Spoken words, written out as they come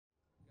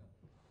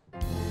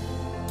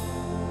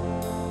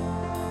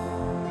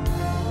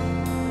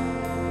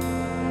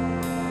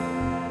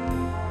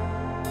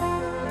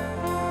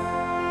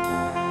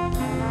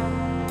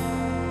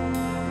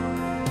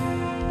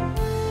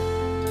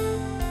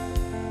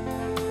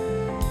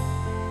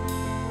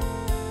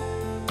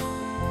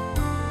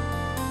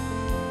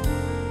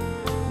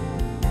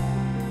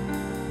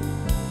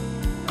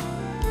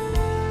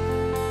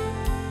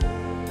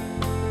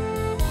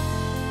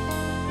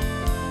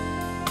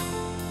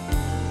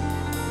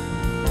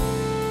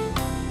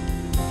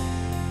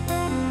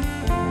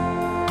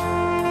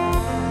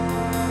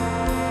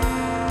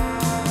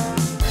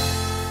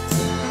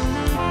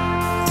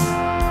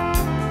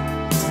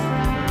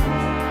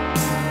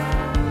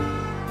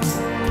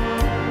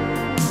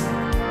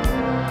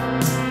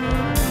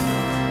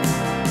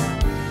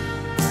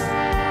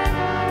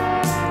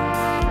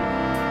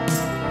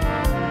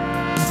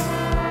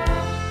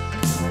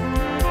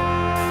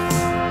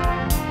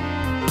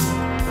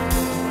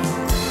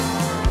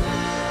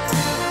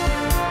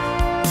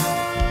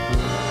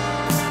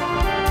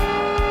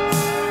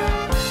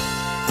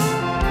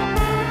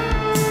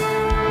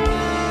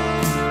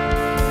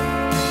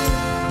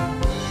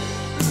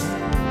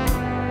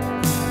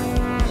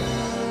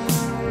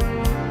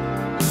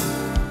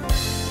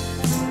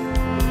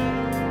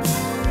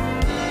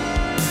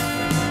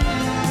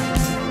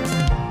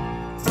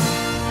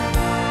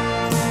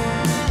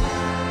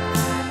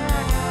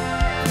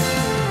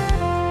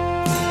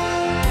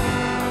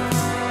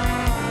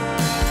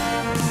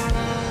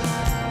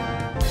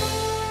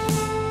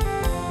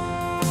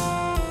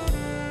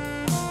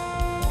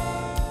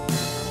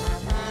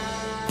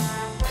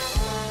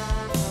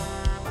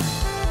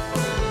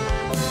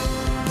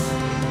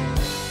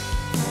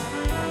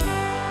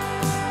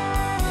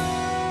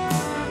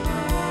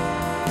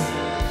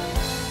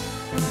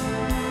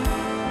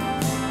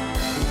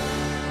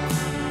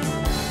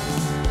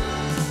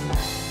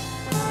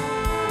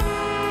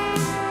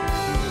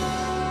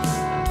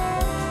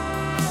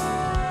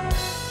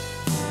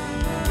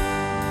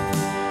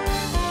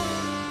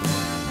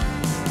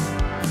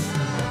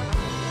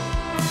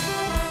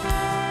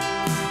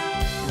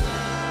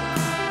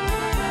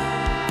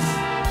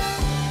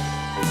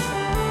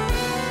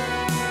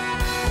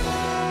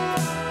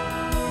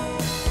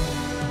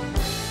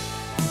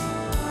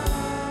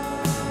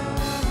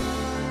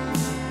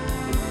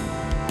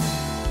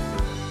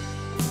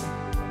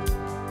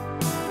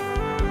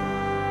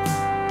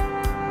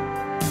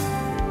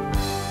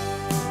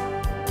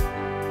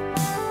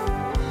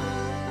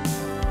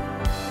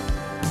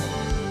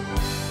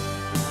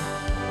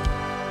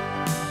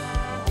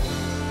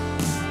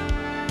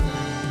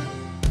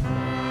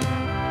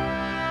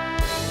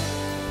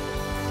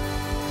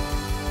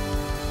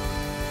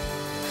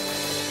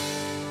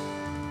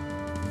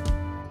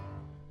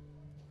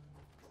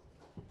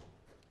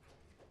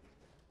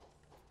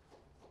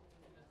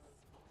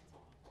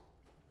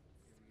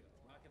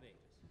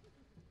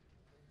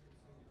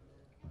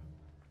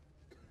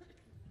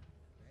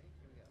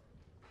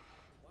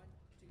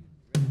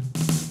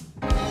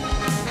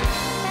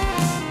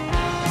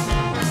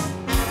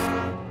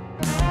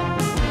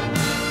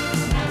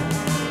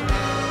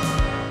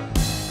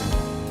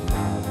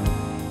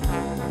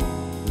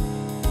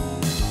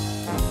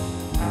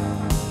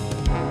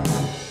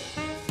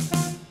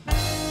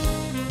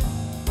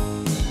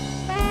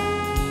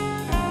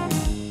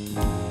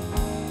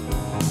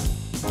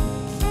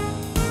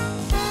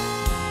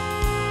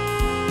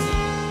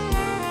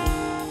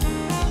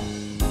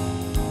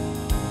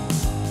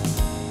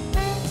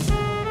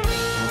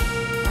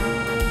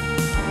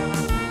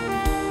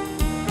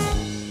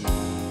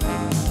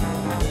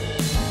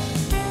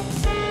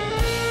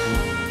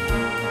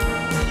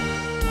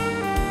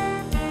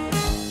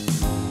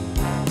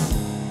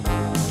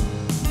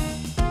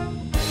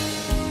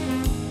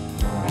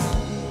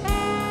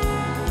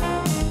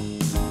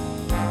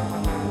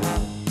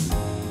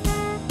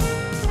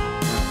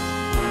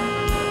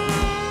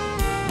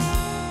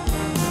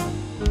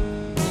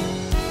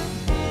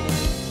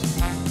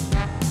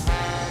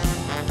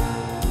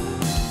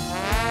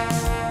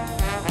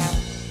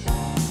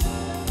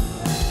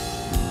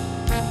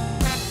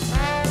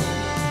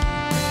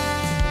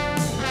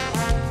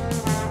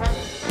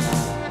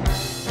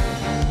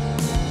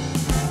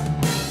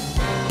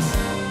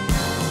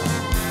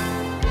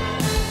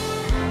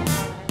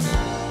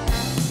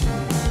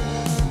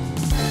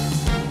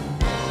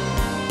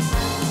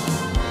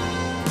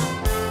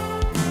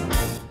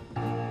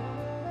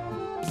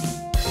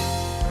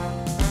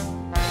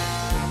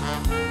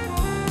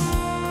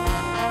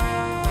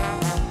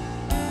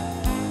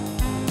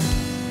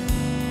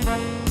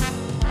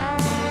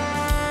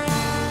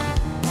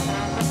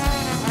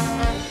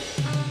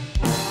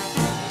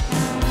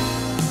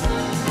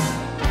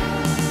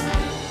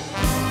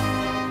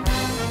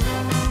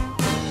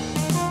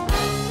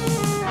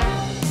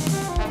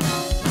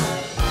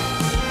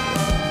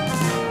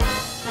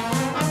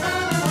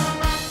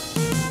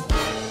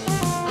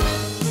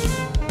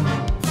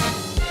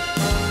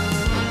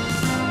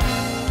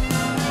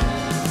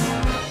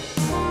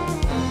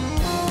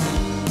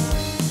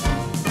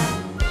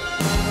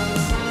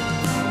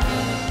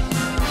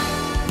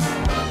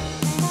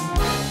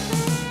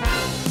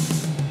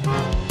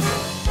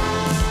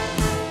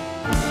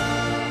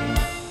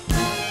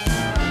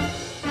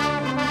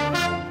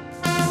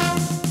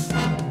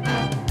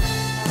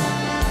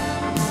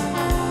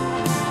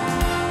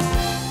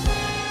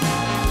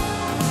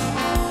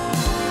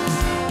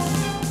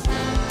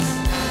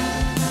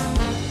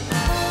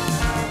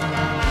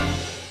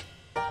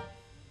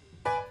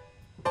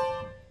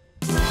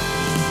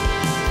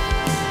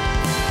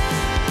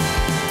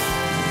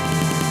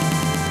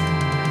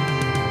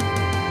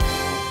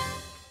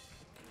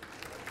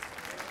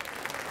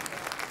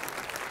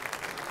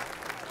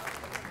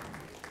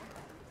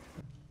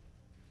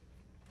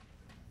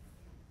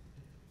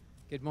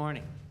Good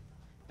morning.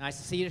 Nice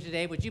to see you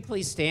today. Would you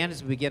please stand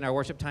as we begin our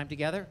worship time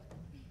together?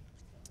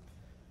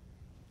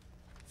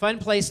 Fun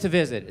place to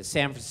visit is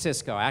San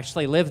Francisco. I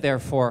actually lived there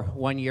for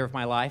 1 year of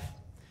my life.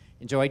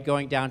 Enjoyed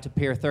going down to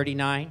Pier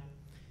 39.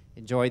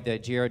 Enjoyed the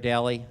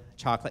Ghirardelli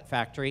chocolate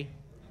factory.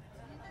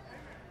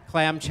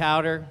 Clam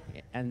chowder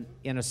and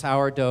in a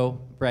sourdough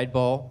bread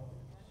bowl.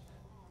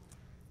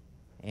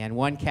 And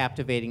one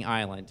captivating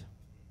island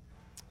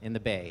in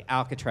the bay,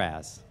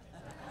 Alcatraz.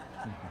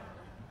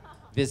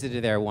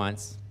 Visited there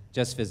once,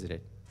 just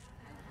visited.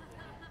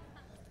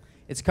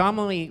 It's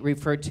commonly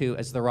referred to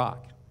as the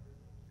Rock.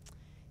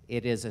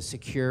 It is a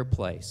secure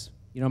place.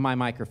 You know, my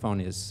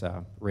microphone is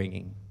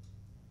ringing.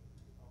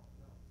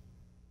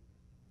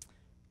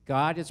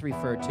 God is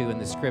referred to in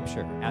the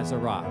scripture as a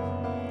rock.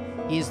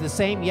 He is the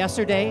same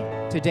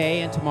yesterday,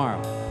 today, and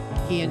tomorrow.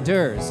 He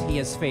endures. He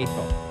is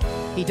faithful.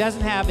 He doesn't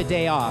have a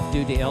day off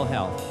due to ill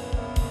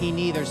health. He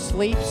neither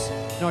sleeps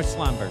nor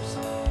slumbers.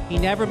 He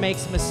never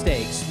makes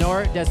mistakes,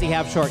 nor does he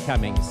have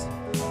shortcomings.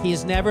 He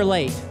is never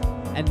late,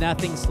 and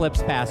nothing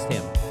slips past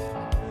him.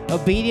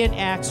 Obedient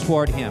acts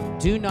toward him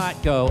do not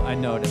go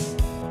unnoticed.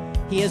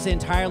 He is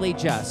entirely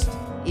just,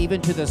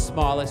 even to the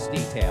smallest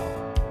detail.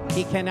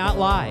 He cannot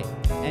lie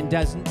and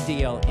doesn't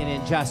deal in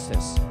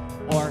injustice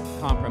or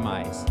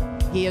compromise.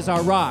 He is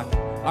our rock,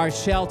 our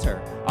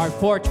shelter, our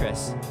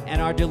fortress,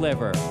 and our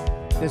deliverer.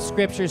 The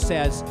scripture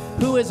says,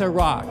 "Who is a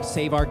rock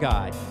save our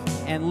God?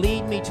 And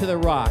lead me to the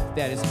rock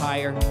that is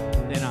higher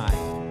than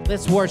I."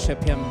 Let's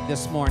worship him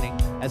this morning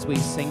as we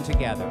sing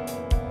together,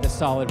 The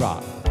Solid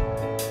Rock.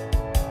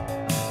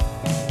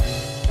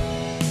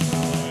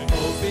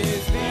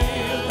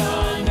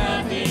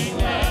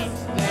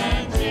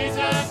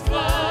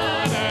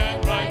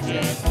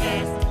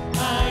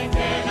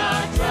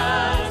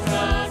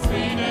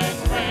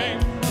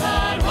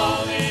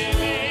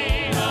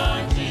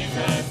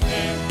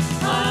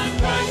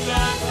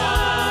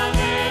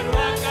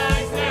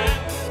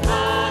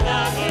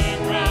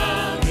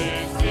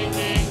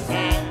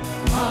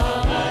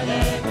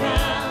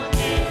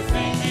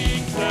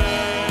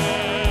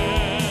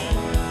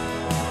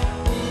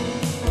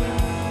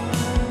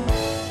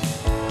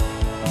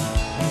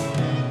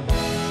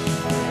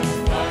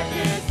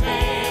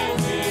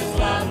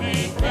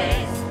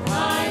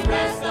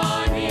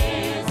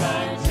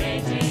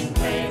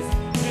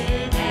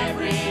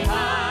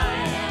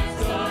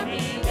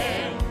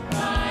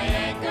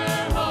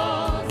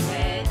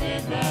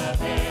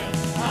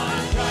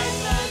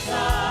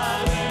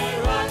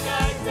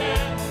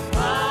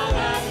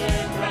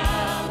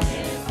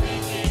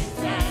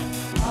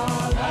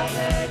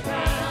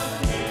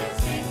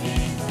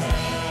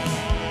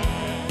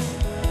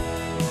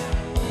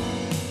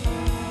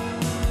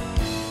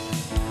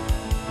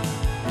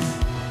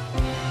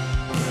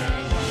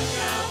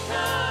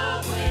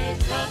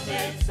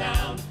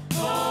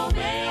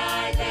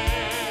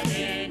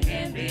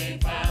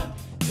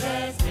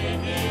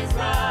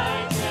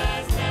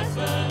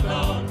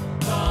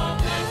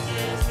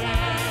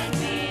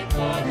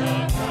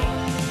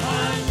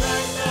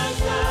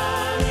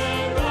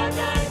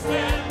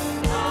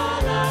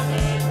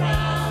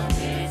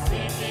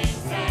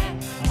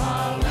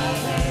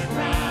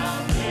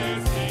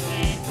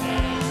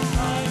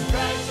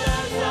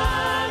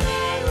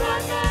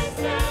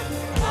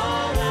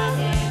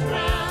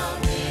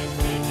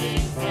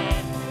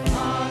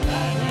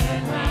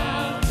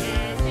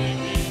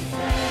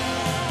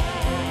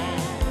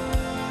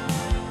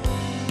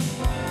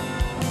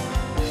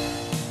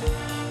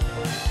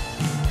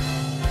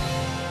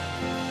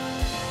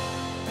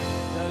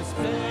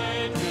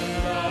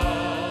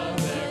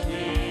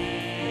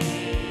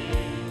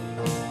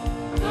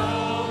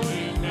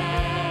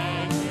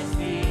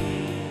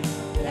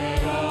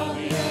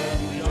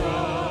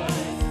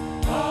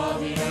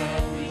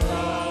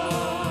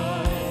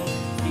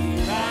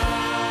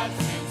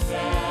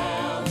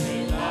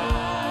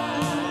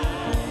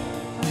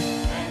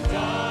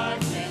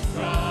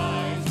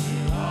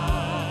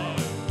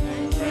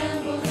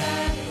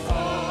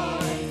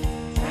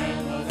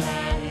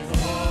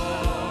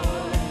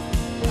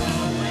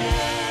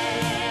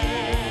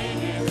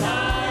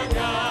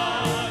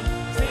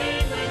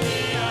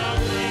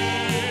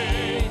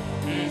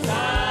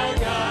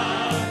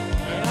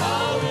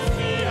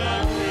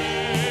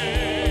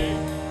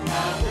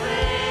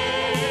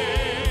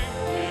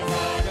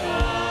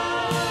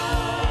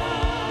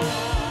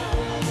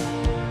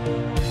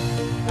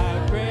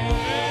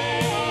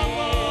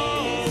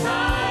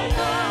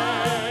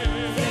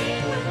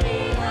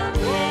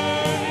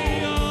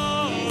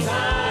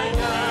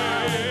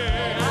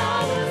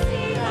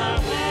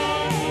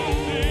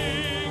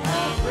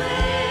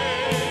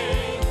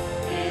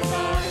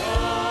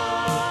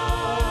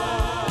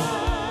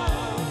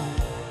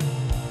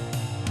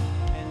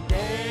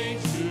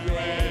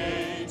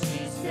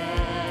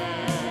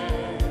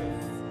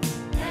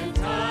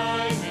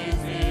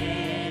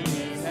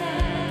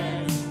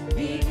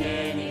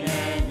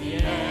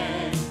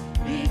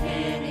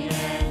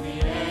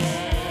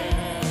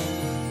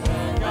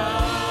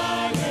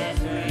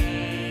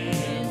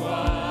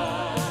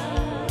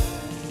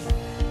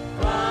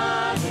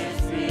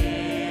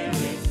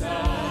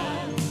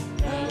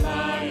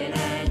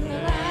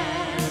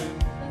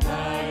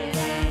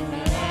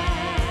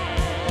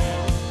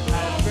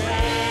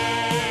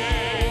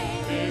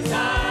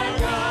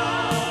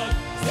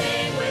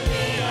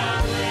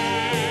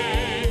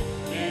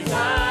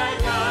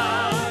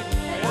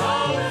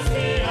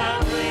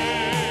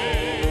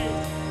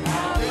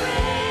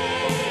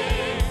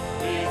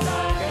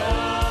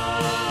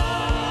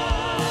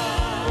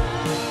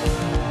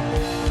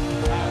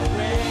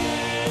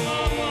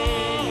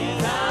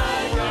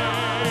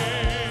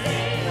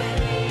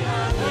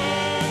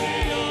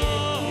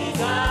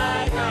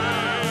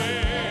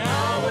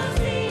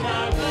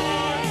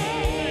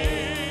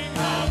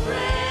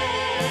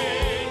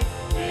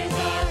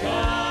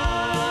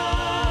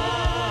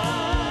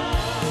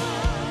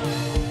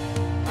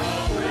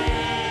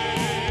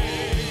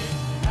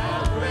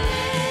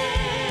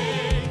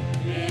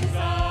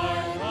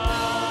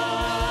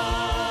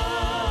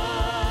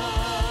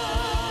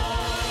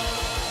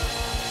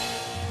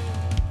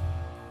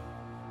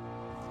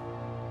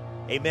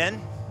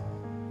 Amen.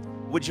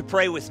 Would you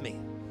pray with me?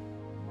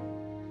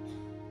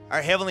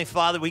 Our Heavenly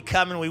Father, we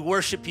come and we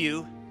worship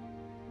you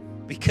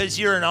because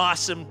you're an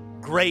awesome,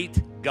 great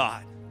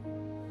God.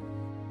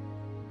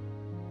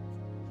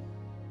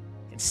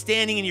 And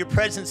standing in your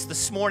presence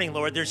this morning,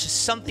 Lord, there's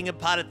just something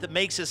about it that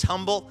makes us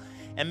humble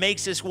and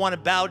makes us want to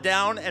bow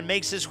down and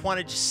makes us want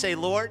to just say,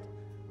 Lord,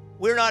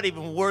 we're not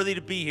even worthy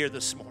to be here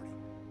this morning.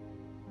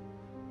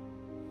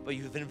 But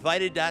you've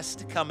invited us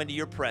to come into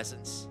your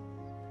presence.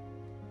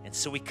 And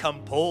so we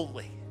come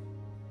boldly.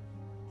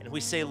 And we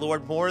say,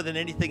 Lord, more than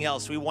anything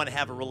else, we want to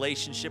have a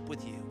relationship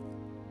with you.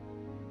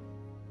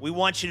 We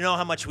want you to know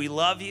how much we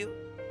love you,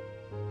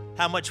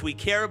 how much we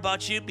care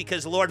about you,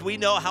 because, Lord, we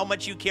know how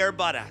much you care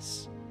about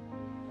us.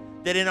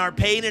 That in our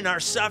pain, in our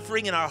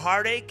suffering, in our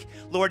heartache,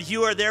 Lord,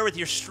 you are there with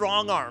your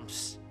strong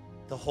arms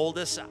to hold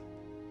us up.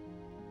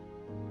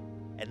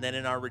 And then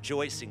in our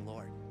rejoicing,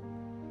 Lord,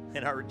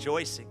 in our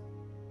rejoicing,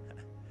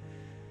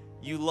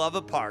 you love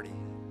a party.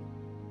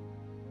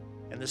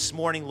 And this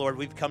morning, Lord,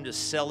 we've come to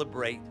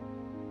celebrate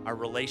our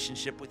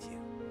relationship with you.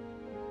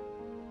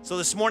 So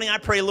this morning, I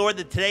pray, Lord,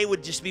 that today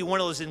would just be one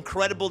of those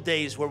incredible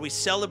days where we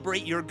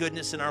celebrate your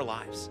goodness in our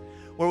lives,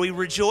 where we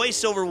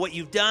rejoice over what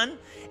you've done,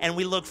 and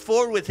we look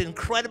forward with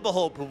incredible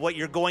hope of what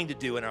you're going to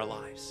do in our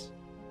lives.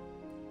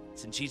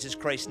 It's in Jesus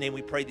Christ's name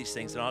we pray these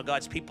things. And all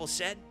God's people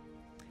said,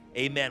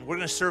 amen. We're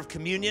going to serve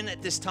communion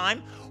at this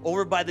time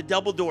over by the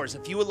double doors.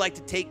 If you would like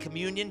to take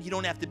communion, you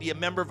don't have to be a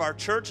member of our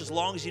church. As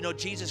long as you know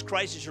Jesus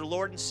Christ is your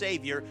Lord and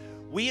Savior,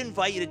 we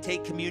invite you to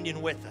take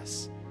communion with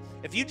us.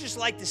 If you just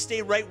like to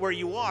stay right where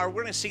you are,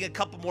 we're going to sing a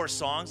couple more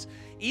songs.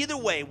 Either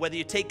way, whether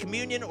you take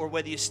communion or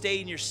whether you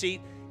stay in your seat,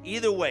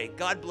 either way,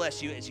 God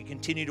bless you as you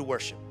continue to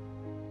worship.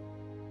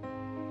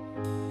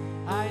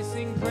 I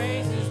sing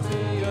praises to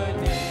your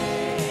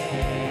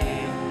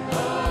name,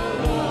 oh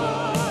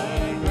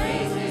Lord,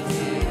 praises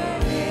to your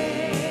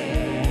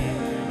name,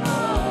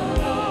 oh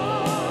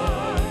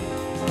Lord,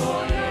 for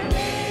your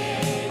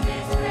name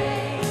is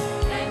great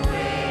and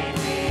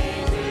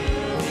greatly to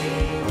be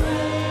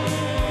praised.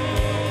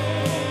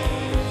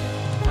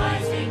 I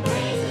sing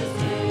praises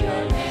to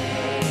your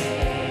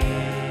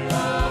name,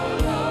 oh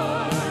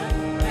Lord,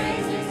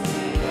 praises to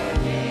your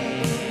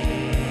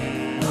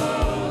name,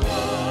 oh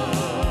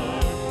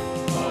Lord,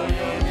 for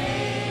your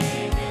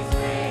name is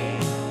great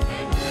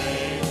and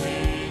greatly to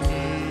be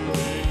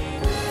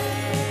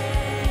praised.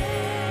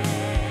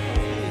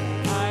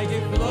 I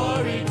give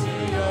glory to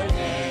your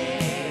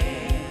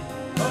name,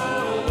 oh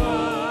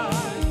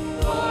Lord,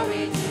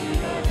 glory to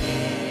your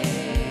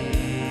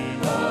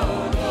name,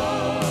 oh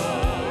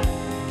Lord,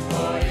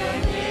 for your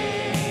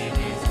name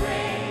is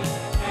great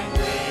and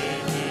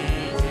greatly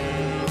to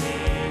be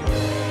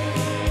praised.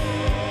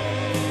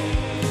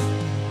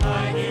 I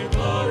give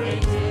glory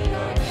to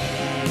your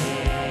name,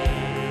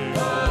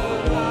 oh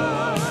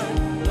Lord,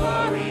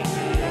 glory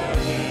to your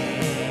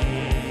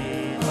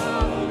name,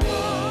 oh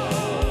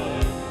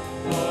Lord,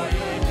 for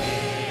your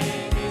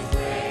name is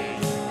great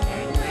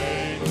and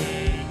greatly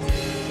to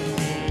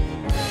be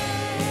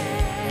praised.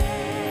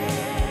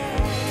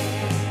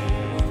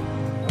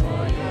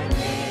 For your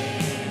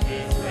name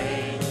is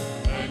great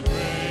and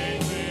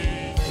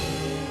greatly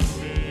to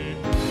be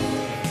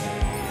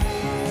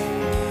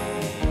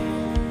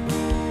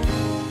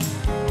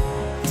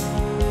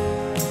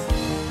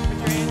Put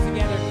your hands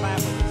together and clap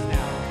with us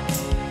now.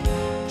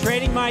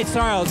 Trading my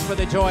sorrows for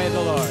the joy of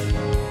the Lord.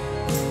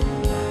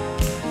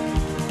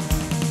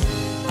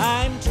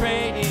 I'm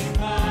trading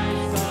my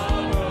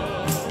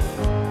sorrows.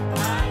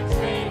 I'm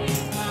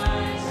trading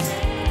my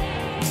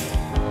shame.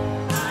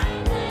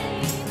 I'm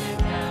laying them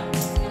down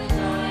for the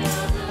joy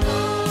of the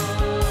Lord.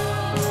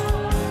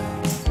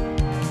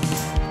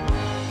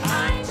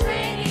 I'm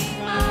trading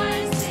my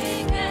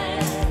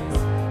sickness.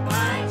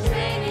 I'm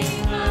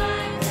trading my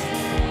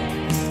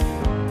pain.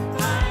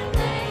 I'm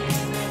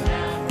laying them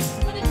down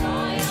for the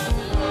joy of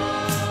the Lord.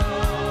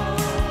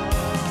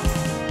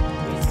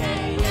 We say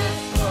yes,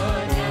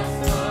 Lord, yes,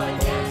 Lord,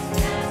 yes,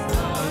 yes,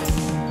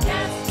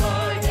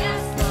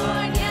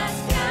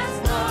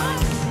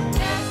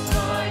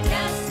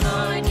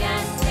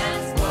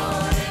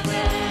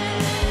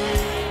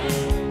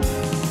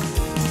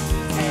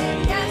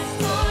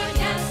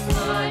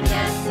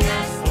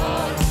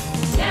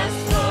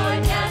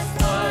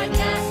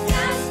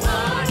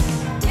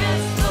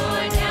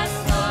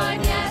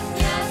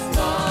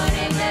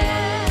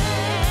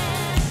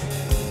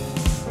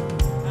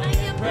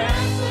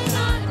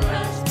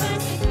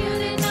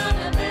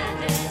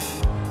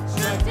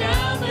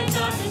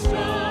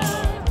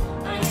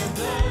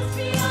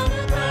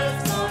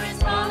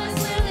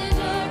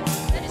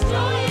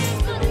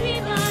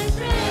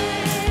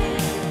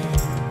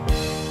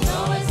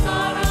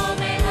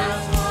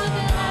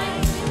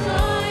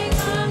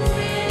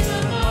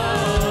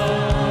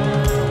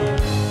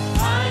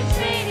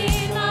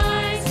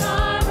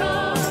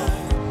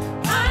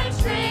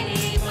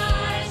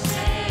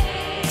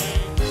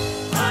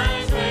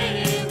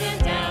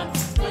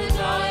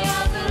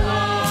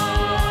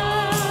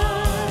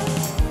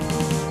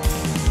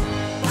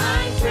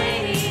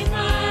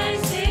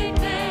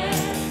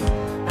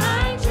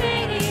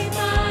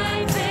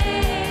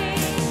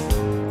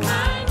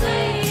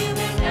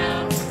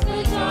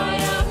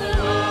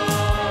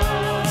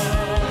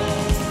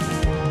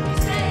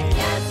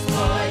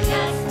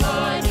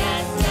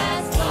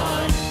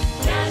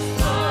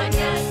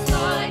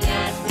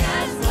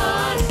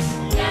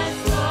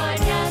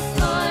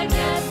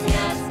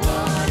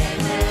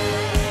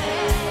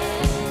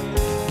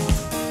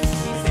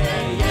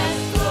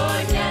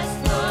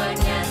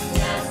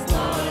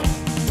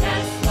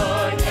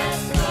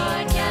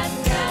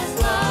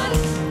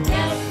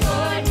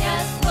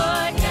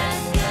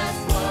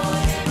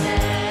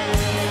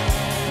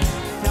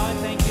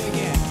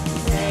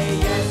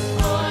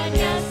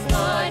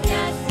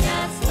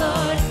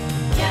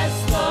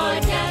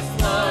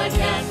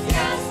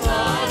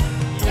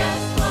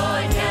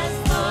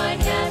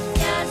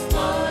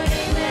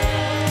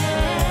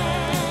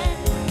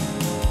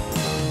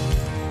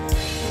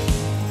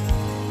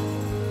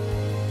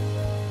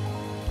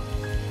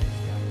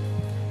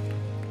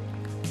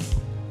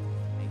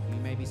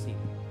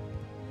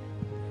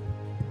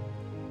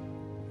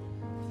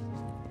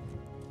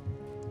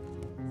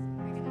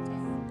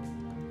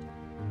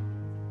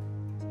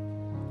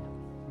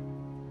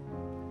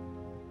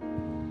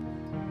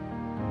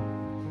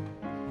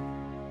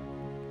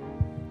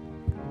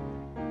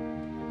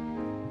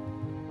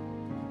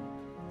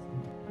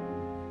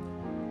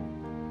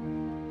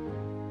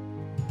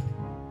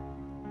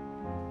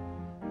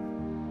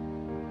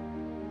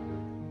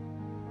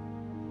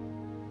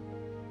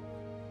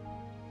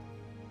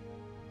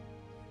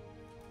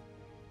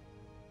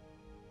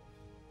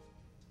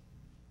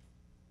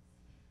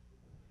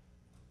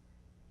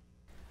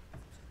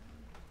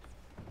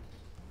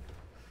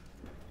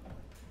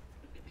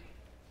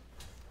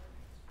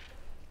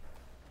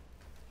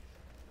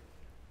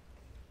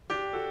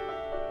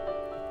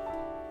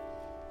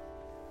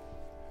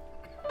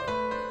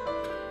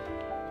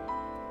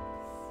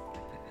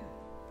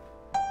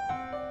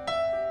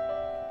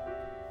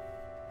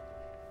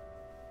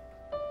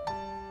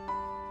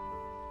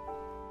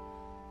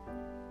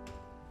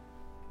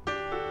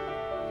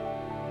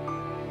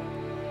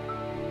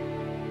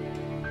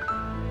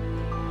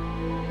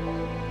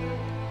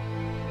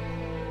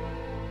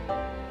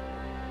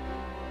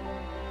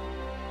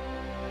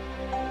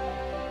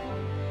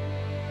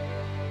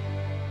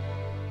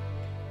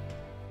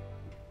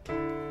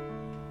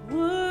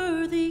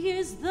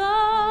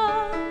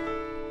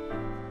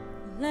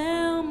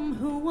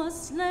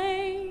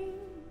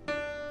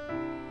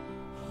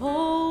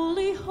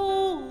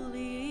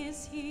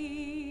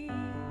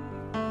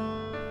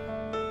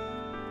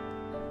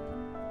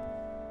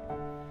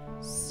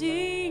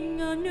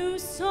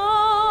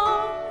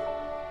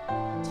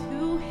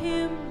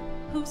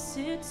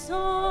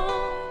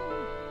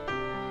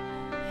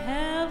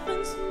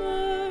 heaven's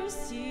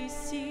mercy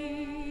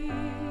seat.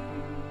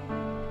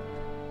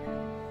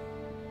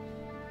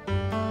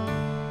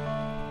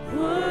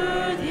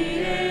 Worthy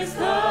is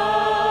the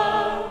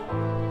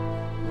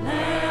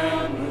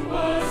Lamb who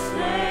was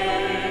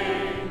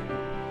slain.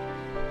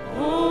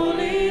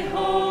 Holy,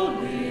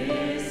 holy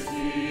is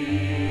He.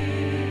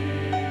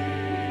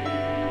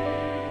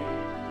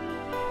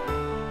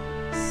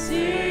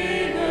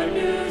 Sing a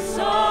new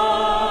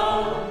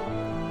song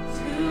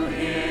to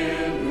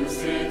Him who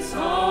sits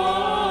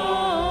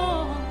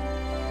on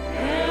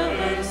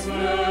heaven's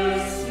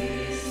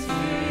mercy seat.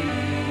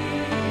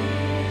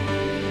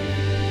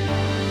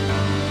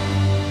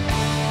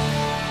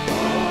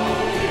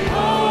 Holy,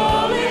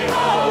 holy,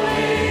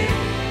 holy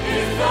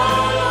is the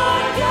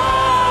Lord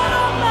God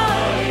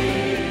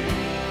Almighty,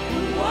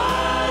 who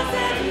was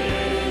and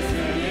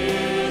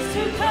is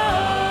to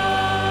come.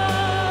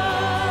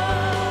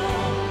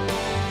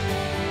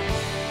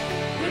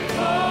 With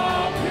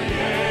all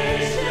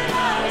creation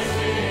I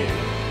sing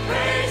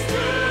praise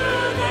to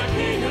the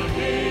King of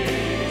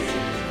Kings.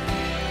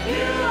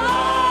 You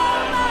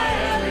are my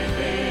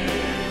everything,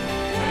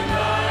 and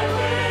I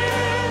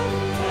will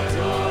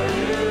adore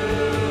you.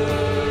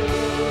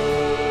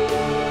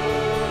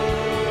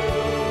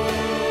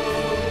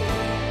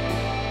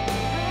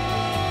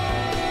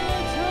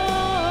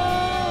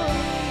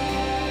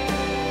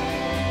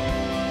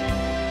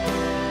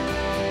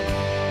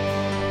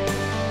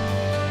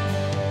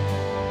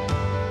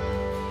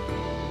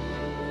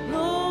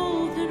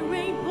 Clothed in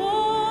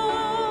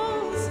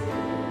rainbows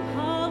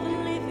of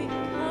living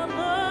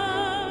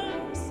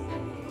colors,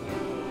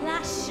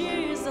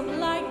 flashes of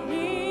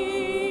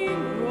lightning,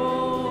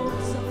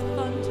 roars of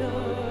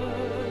thunder,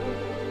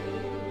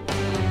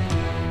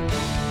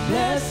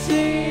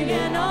 blessing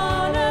and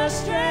honor,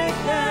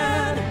 strength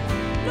and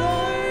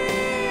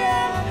glory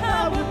and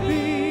power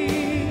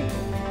be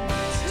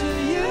to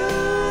you,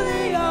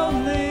 the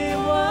only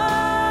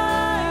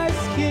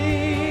wise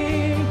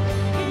King.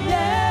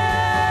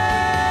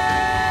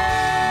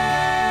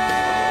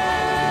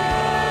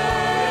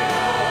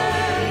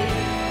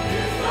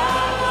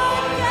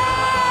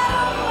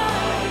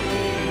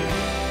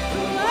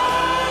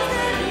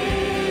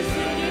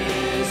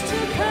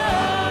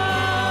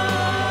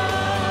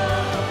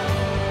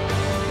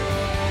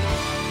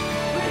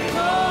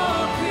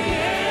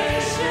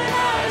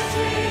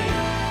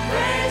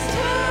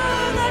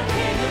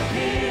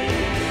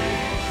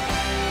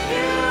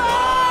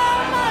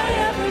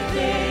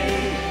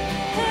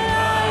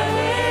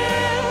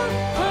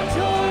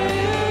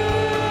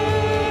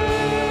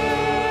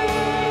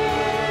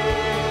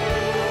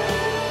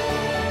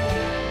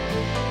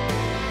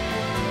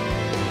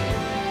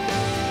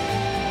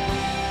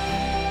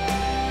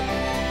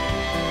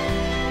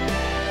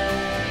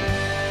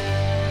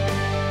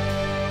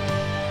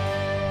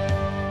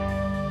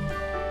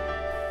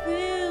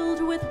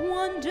 Filled with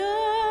wonder,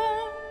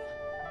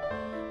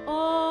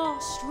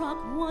 awestruck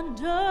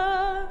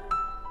wonder,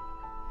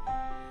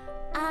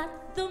 at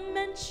the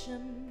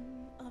mention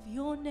of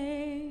your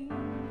name.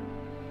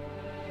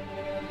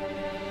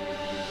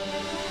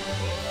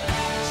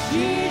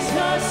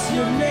 Jesus,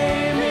 your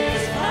name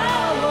is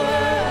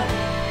power,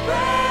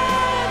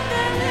 breath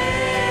and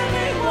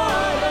living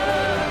water,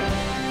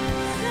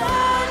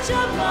 such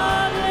a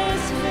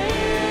marvelous mystery.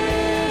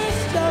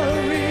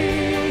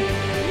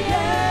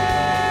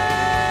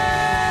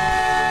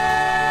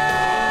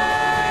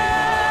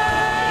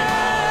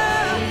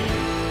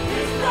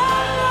 Is the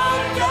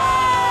Lord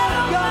God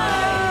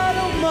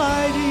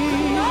Almighty,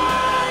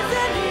 was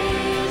and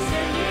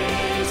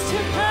is to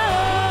come.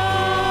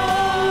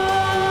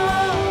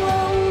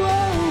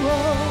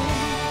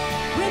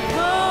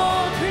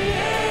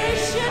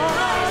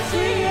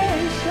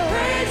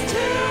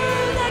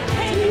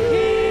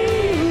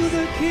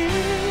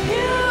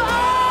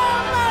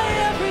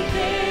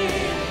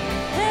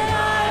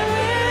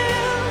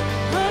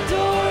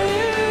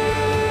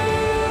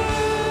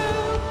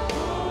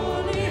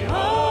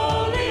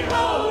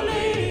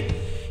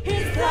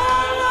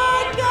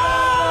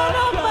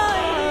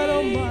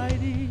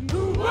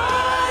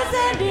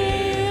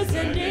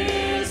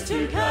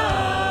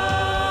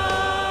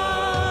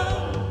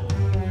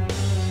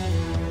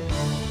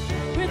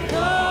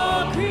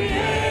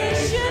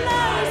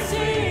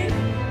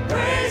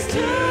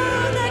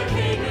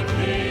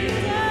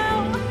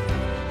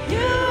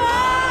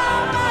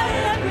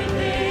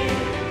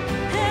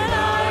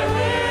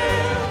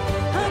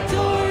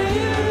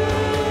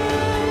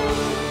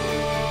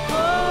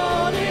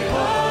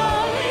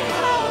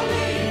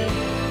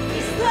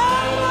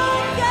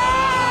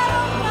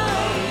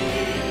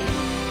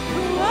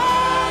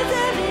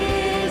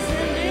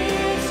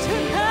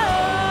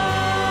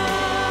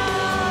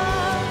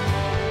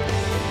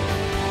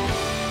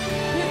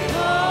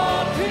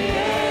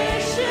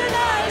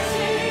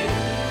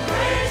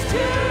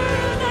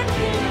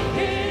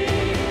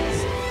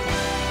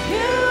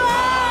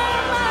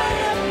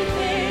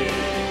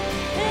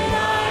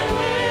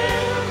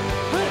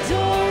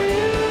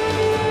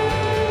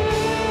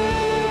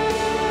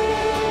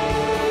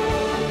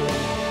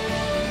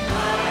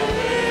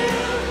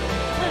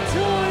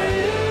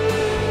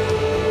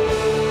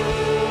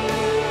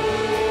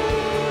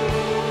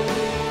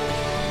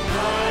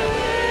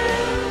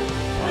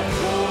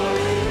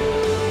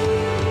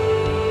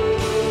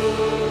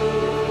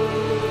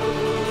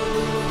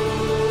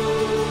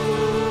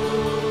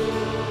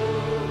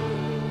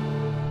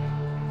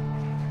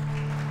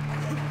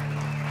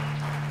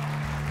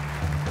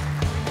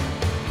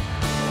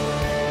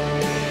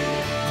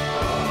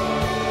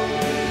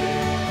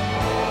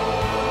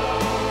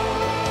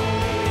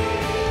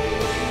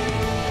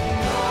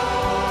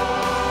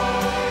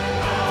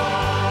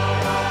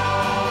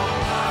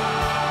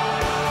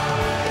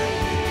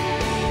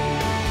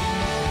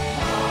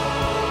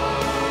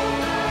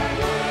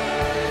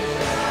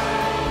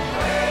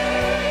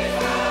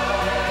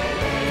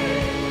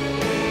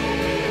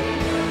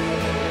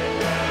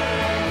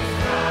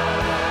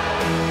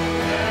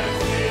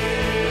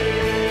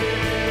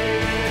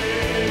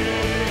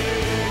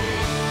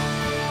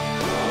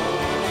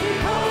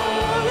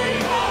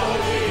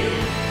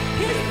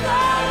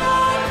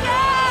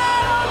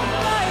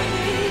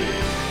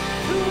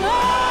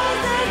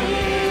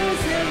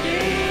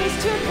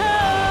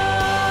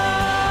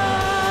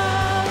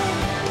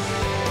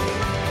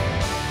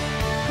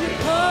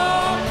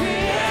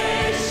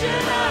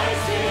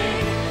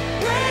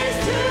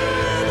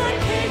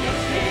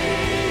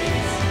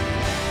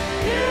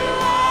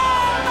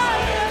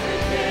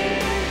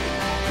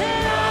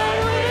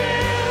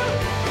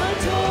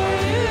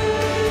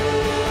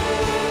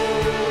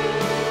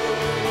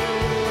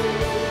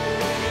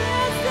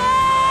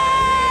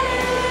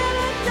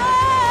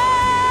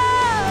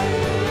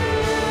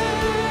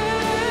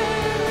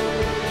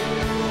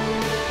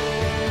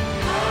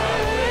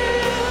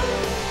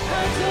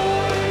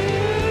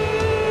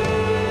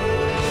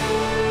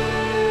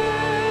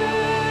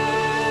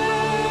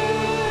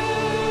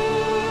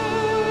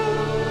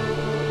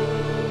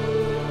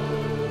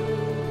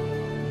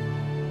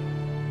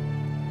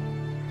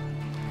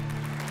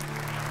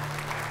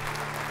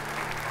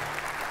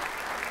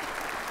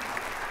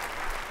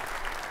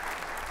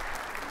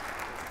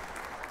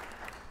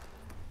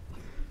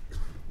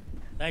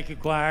 Thank you,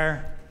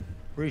 choir.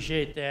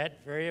 Appreciate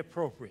that. Very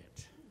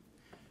appropriate.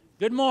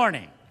 Good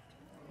morning.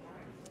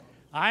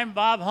 I'm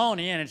Bob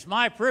Honey, and it's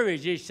my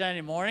privilege each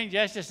Sunday morning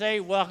just to say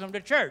welcome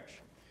to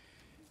church.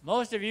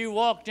 Most of you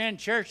walked in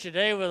church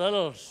today with a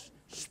little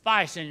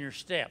spice in your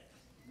step.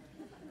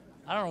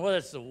 I don't know whether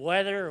it's the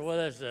weather or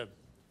whether it's the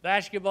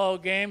basketball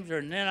games,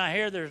 and then I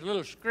hear there's a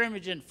little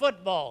scrimmage in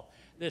football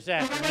this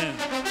afternoon.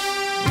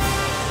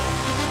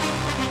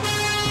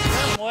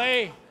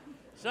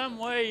 Some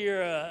way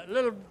you're a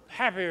little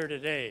happier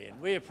today,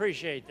 and we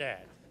appreciate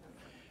that.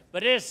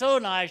 But it's so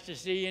nice to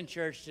see you in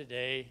church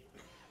today.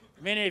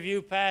 Many of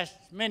you passed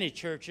many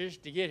churches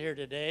to get here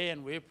today,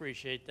 and we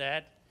appreciate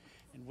that.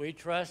 And we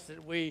trust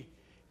that we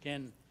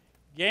can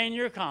gain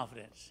your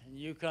confidence in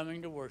you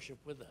coming to worship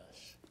with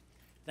us.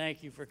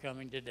 Thank you for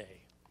coming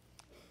today.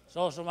 It's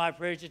also my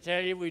privilege to tell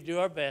you we do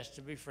our best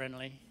to be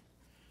friendly.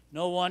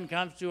 No one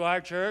comes to our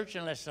church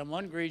unless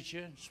someone greets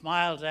you,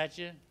 smiles at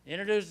you,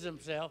 introduces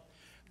himself.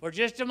 For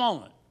just a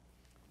moment,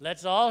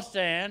 let's all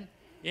stand,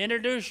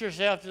 introduce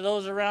yourself to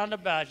those around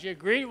about you,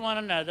 greet one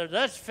another.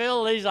 Let's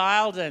fill these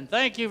aisles, and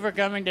thank you for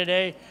coming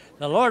today.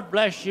 The Lord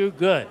bless you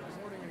good.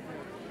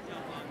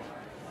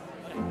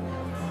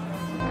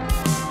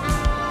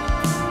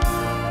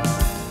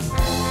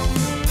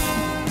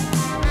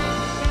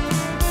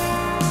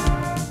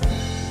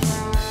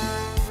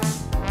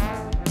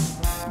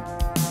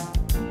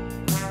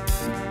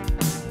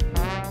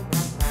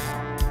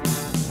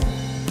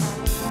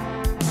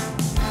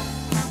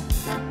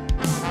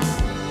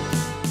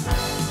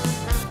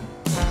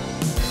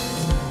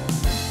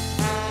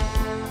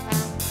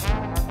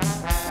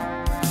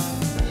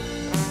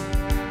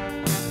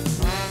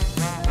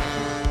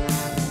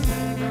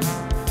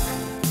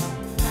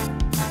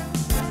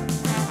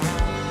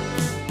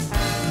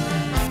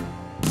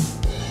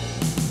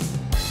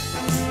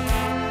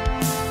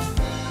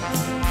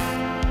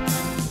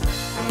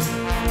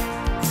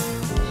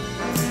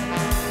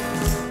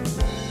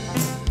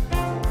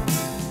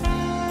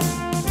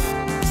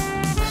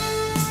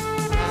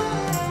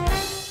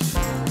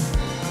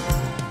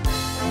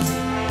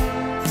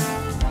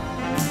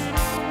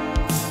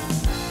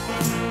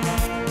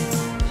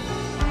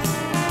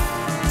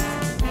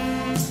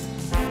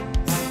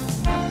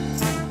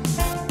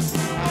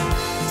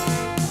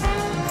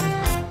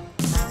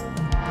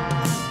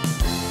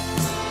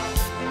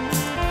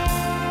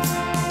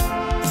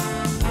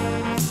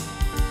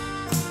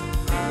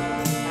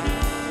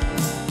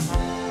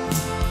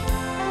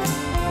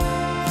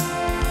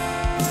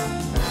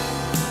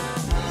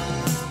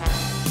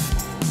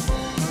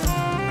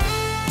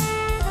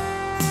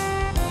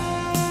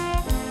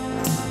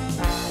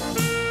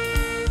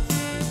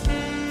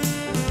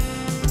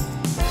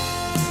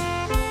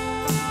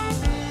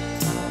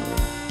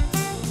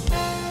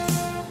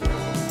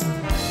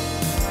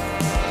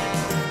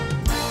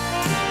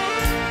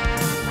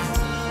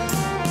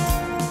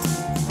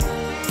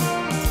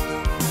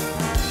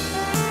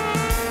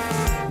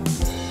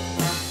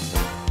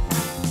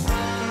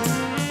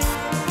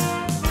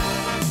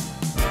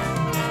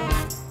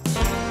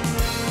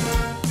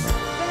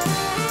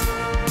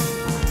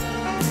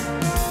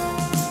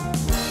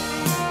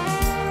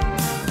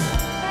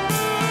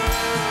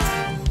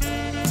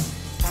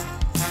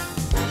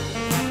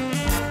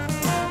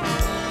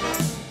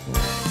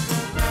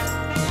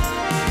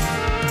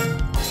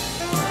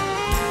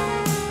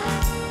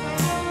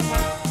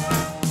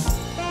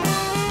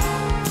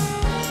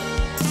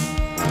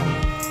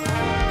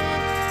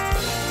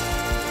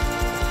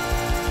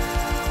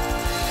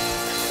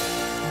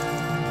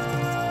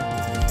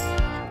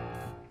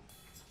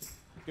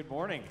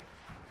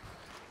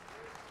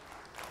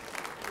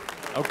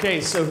 Okay,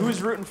 so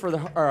who's rooting for the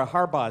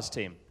Harbaugh's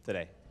team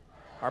today?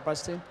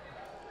 Harbaugh's team?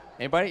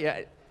 Anybody?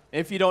 Yeah.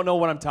 If you don't know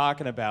what I'm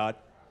talking about,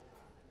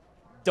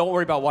 don't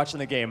worry about watching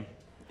the game.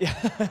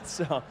 Yeah.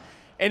 So,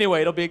 anyway,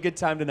 it'll be a good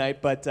time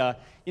tonight. But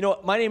you know,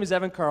 my name is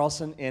Evan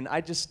Carlson, and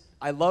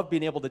I love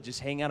being able to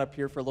just hang out up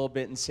here for a little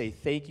bit and say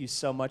thank you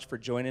so much for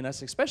joining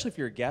us, especially if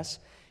you're a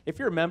guest. If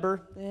you're a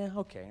member,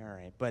 okay, all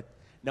right. But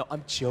no,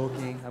 I'm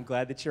joking. I'm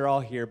glad that you're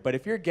all here. But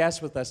if you're a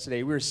guest with us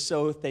today, we're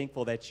so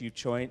thankful that you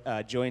joined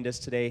us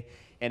today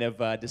and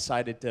have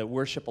decided to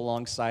worship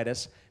alongside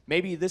us.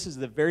 Maybe this is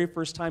the very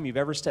first time you've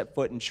ever stepped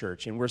foot in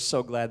church, and we're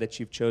so glad that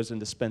you've chosen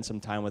to spend some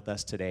time with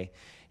us today.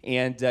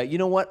 And you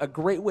know what? A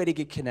great way to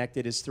get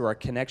connected is through our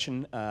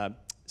Connection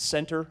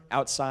Center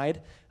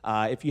outside.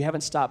 If you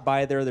haven't stopped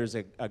by there, there's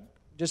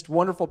just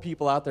wonderful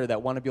people out there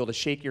that want to be able to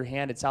shake your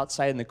hand. It's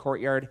outside in the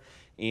courtyard,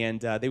 and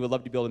they would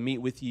love to be able to meet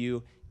with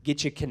you,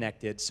 get you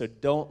connected. So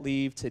don't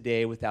leave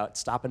today without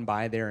stopping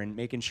by there and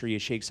making sure you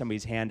shake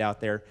somebody's hand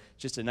out there.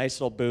 Just a nice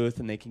little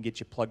booth, and they can get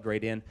you plugged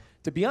right in.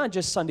 To beyond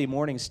just Sunday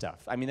morning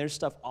stuff. I mean, there's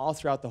stuff all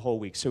throughout the whole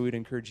week, so we'd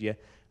encourage you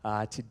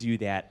to do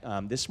that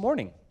this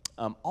morning.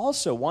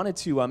 Also wanted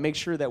to make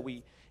sure that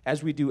we,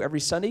 as we do every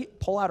Sunday,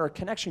 pull out our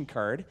connection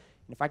card.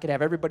 And if I could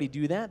have everybody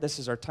do that, this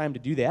is our time to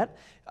do that.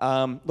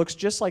 Looks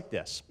just like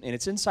this, and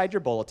it's inside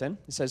your bulletin.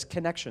 It says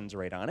Connections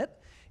right on it.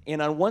 And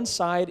on one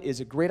side is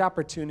a great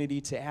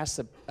opportunity to ask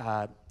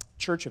the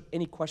church of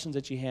any questions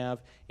that you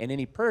have and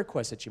any prayer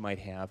requests that you might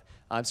have.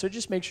 So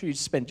just make sure you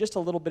spend just a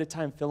little bit of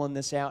time filling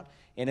this out.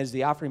 And as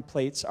the offering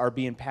plates are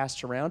being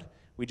passed around,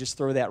 we just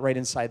throw that right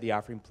inside the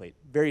offering plate.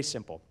 Very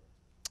simple.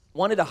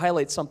 Wanted to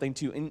highlight something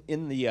too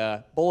in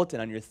the bulletin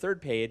on your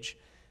third page.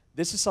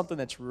 This is something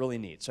that's really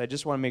neat. So I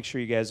just want to make sure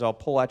you guys all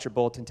pull out your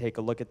bulletin, take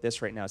a look at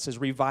this right now. It says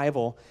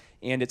Revival,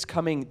 and it's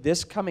coming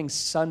this coming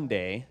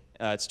Sunday.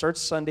 It starts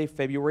Sunday,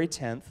 February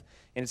 10th,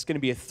 and it's going to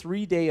be a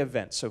 3-day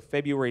event. So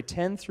February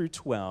 10 through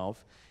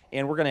 12,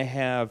 and we're going to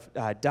have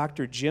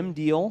Dr. Jim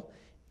Deal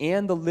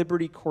and the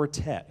Liberty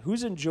Quartet.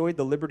 Who's enjoyed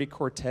the Liberty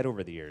Quartet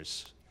over the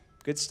years?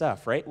 Good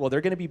stuff, right? Well,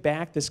 they're going to be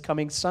back this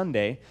coming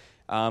Sunday.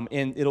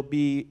 And it'll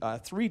be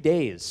 3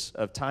 days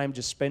of time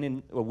just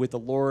spending with the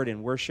Lord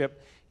in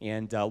worship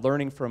and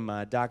learning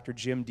from Dr.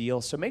 Jim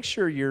Deal. So make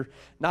sure you're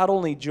not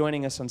only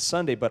joining us on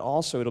Sunday, but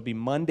also it'll be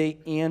Monday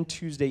and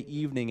Tuesday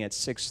evening at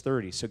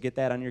 6:30. So get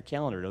that on your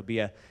calendar. It'll be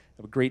a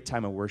great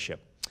time of worship.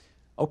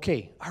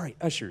 Okay, all right,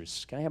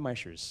 ushers. Can I have my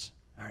ushers?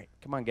 All right,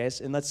 come on,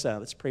 guys, and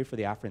let's pray for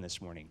the offering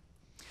this morning.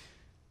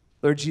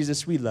 Lord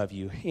Jesus, we love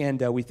you, and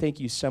we thank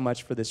you so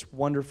much for this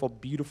wonderful,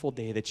 beautiful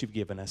day that you've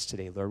given us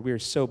today, Lord. We are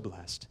so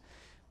blessed.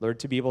 Lord,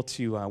 to be able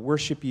to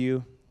worship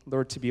you,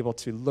 Lord, to be able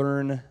to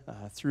learn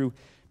through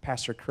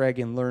Pastor Craig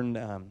and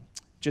learn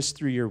just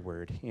through your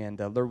word. And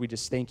Lord, we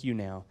just thank you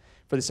now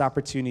for this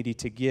opportunity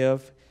to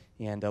give,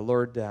 and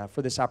Lord,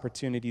 for this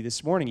opportunity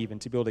this morning even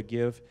to be able to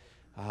give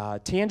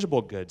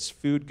tangible goods,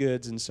 food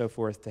goods and so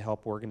forth to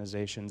help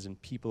organizations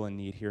and people in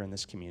need here in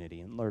this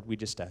community. And Lord, we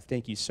just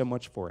thank you so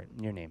much for it.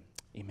 In your name,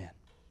 amen.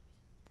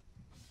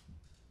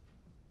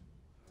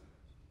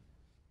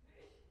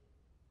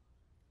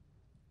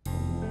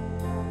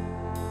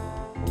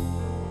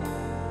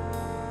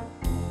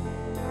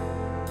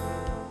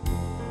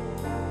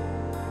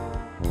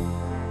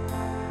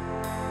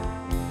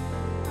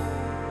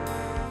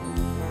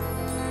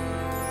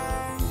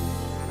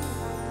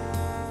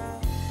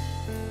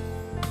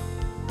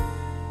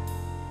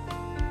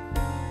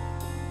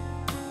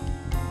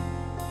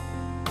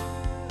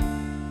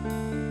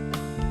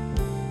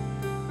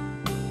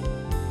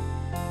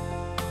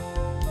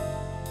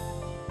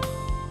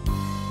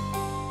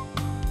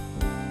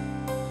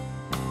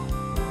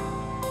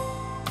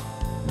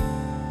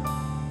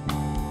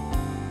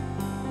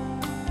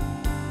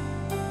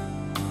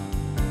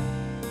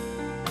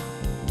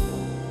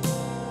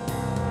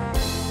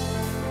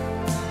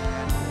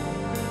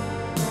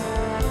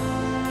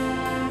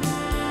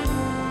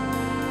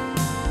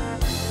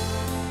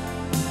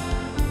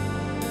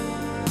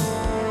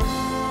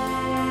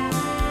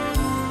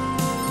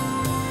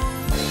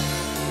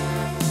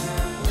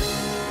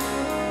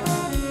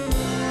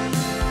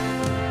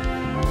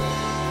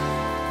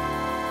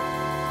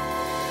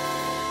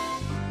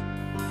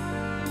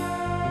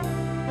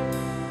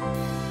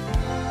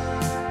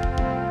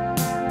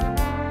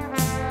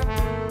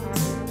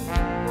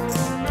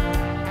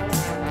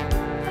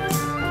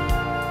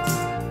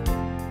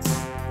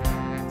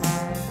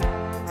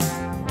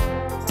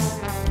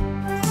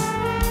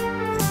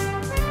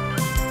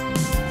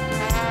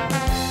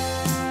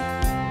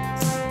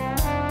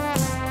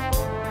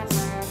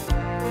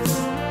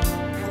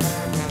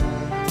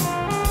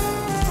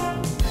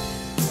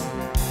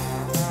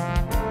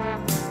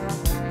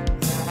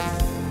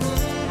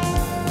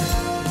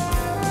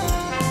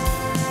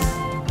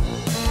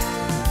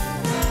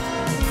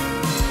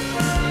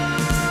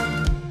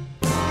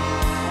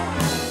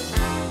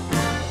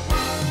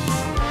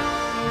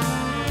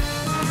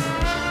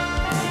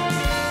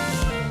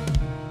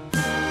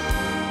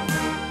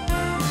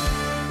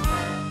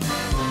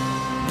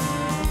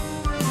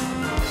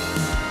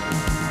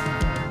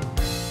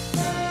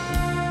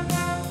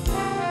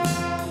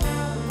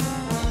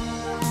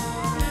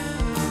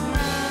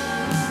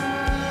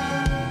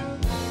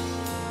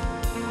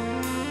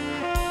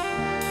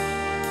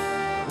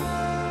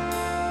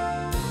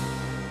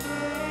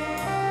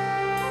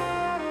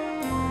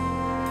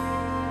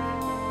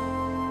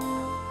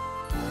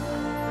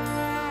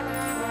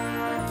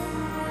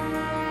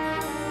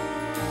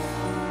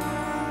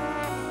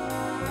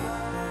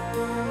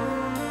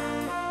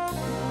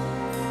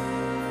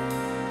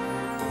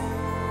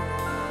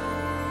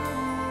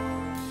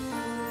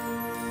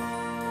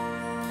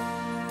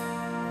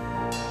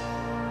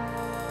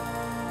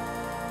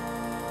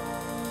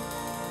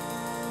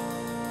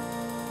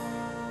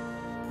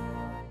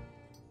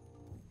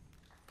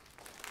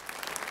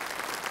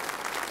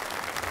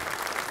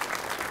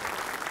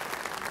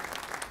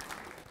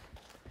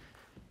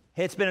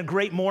 Hey, it's been a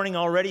great morning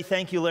already.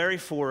 Thank you, Larry,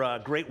 for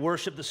great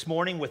worship this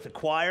morning with the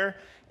choir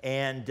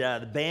and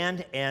the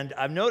band. And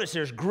I've noticed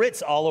there's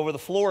grits all over the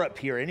floor up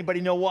here. Anybody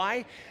know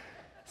why?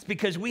 It's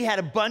because we had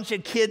a bunch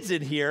of kids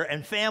in here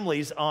and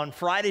families on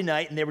Friday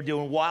night, and they were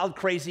doing wild,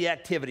 crazy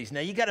activities. Now,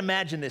 you got to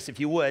imagine this, if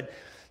you would.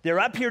 They're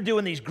up here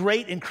doing these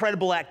great,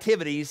 incredible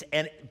activities,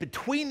 and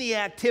between the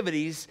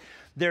activities,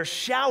 they're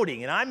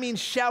shouting, and I mean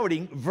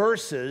shouting,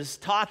 verses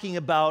talking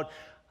about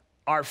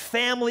our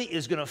family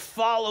is going to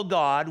follow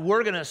God.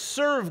 We're going to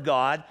serve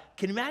God.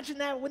 Can you imagine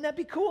that? Wouldn't that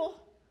be cool?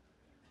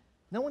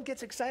 No one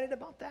gets excited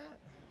about that?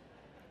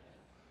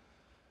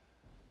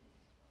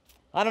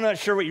 I'm not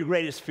sure what your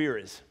greatest fear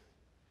is,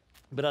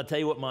 but I'll tell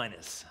you what mine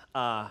is.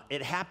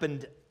 It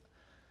happened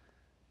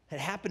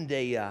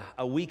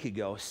a week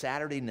ago,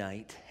 Saturday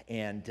night,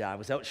 and I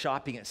was out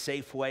shopping at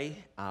Safeway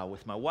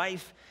with my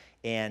wife,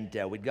 and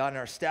we'd gotten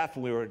our stuff,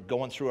 and we were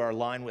going through our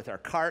line with our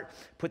cart,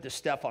 put the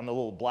stuff on the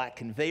little black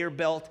conveyor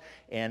belt,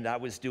 and I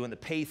was doing the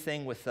pay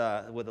thing with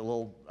a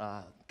little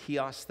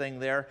kiosk thing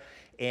there,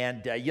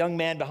 and a young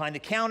man behind the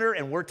counter,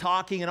 and we're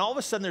talking, and all of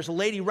a sudden there's a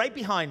lady right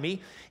behind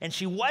me, and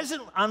she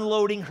wasn't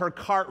unloading her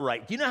cart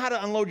right. Do you know how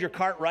to unload your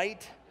cart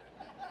right?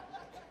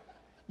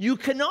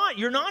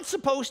 You're not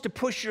supposed to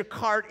push your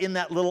cart in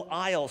that little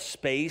aisle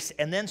space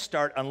and then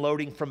start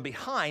unloading from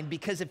behind,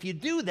 because if you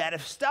do that,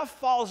 if stuff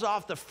falls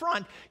off the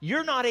front,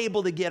 you're not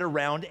able to get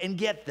around and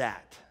get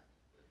that.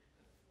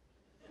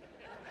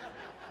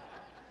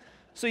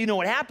 So you know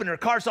what happened? Her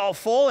cart's all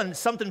full and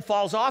something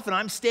falls off and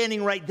I'm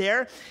standing right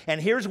there,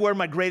 and here's where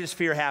my greatest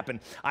fear happened.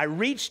 I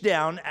reached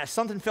down as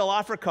something fell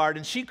off her cart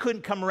and she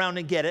couldn't come around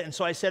and get it, and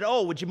so I said,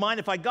 "Oh, would you mind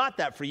if I got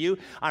that for you?"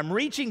 I'm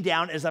reaching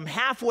down. As I'm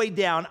halfway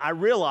down, I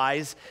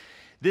realize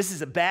this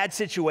is a bad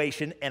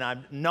situation and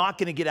I'm not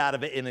going to get out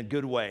of it in a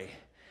good way.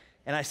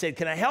 And I said,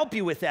 "Can I help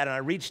you with that?" And I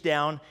reached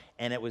down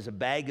and it was a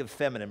bag of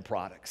feminine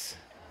products.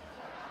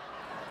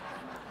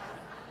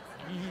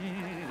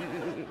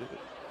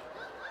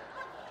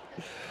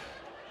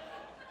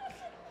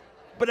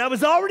 But I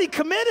was already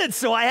committed,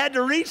 so I had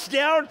to reach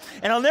down,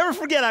 and I'll never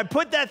forget, I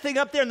put that thing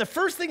up there, and the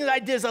first thing that I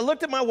did is I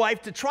looked at my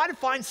wife to try to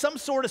find some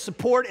sort of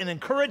support and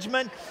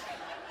encouragement.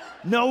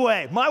 No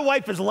way. My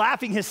wife is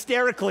laughing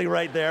hysterically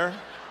right there.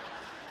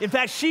 In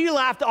fact, she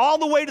laughed all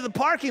the way to the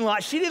parking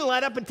lot. She didn't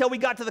let up until we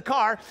got to the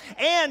car.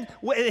 And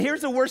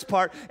here's the worst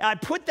part. I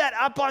put that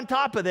up on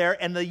top of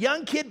there, and the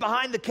young kid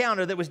behind the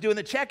counter that was doing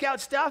the checkout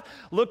stuff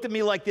looked at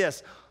me like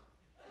this.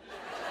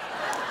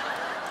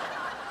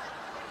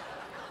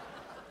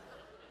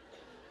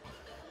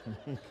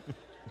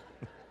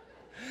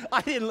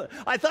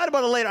 I thought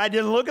about it later. I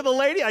didn't look at the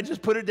lady. I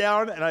just put it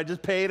down, and I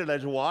just paid, and I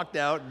just walked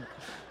out.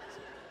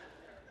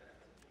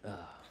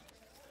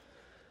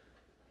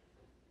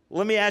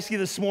 Let me ask you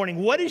this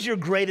morning, what is your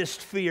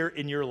greatest fear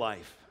in your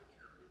life?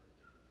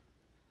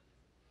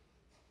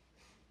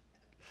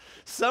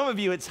 Some of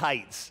you, it's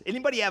heights.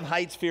 Anybody have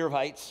heights, fear of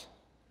heights?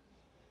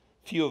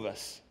 Few of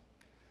us.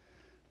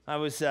 I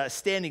was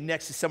standing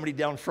next to somebody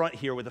down front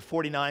here with a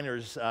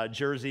 49ers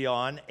jersey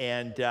on,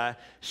 and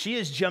she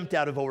has jumped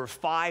out of over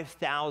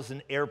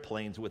 5,000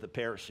 airplanes with a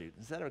parachute.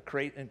 Is that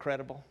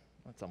incredible?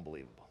 That's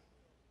unbelievable.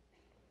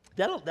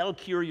 That'll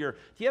cure your... Do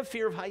you have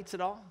fear of heights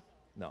at all?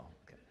 No.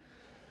 Okay.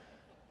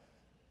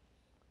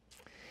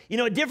 You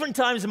know, at different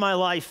times in my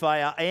life,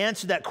 I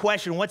answered that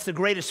question, what's the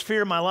greatest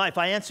fear of my life?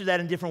 I answered that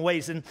in different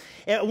ways. And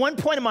at one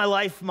point in my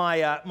life,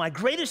 my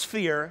greatest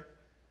fear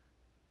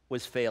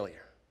was failure.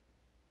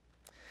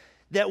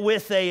 That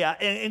with an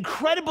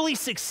incredibly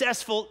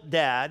successful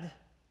dad,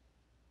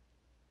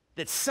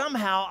 that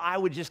somehow I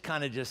would just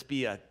kind of just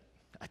be a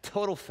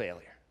total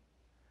failure.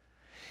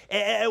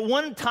 At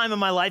one time in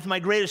my life, my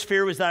greatest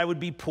fear was that I would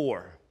be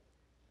poor.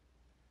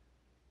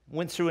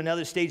 Went through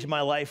another stage of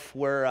my life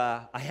where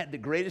I had the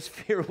greatest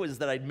fear was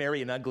that I'd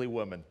marry an ugly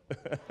woman.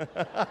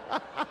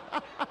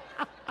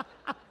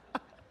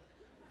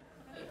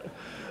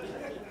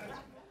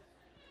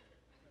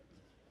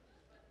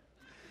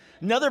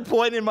 Another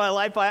point in my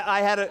life,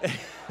 I had a...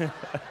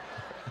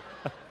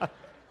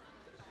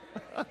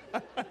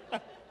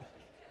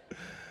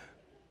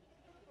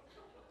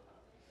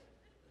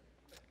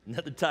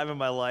 Another time in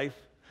my life,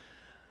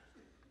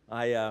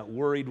 I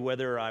worried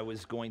whether I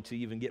was going to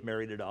even get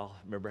married at all.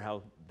 Remember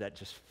how that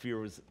just fear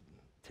was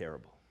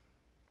terrible.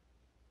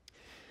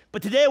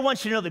 But today I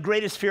want you to know the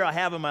greatest fear I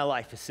have in my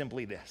life is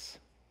simply this.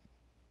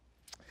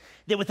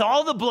 That with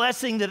all the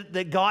blessing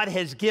that God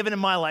has given in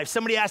my life,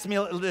 somebody asked me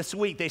this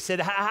week, they said,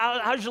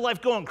 how's your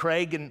life going,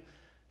 Craig? And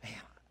man,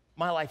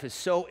 my life is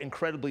so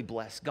incredibly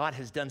blessed. God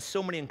has done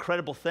so many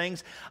incredible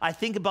things. I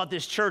think about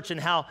this church and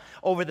how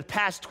over the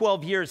past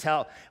 12 years,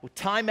 how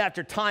time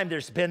after time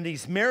there's been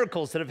these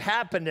miracles that have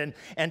happened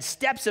and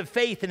steps of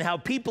faith and how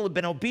people have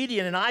been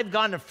obedient, and I've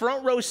gone to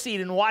front row seat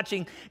and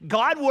watching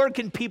God work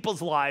in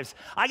people's lives.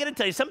 I got to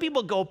tell you, some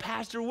people go,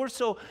 Pastor, we're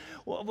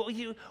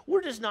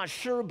just not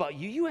sure about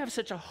you. You have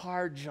such a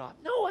hard job.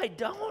 No, I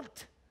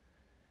don't.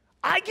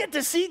 I get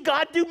to see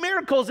God do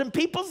miracles in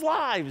people's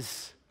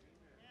lives.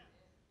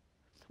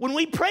 When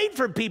we prayed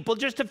for people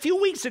just a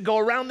few weeks ago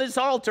around this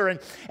altar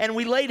and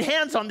we laid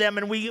hands on them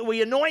and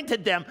we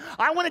anointed them,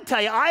 I want to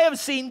tell you, I have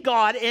seen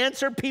God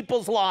answer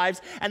people's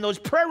lives, and those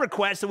prayer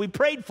requests that we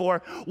prayed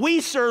for, we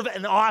serve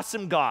an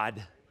awesome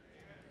God.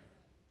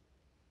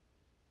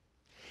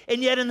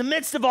 And yet in the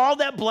midst of all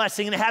that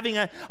blessing and having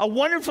a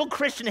wonderful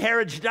Christian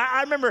heritage,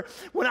 I remember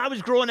when I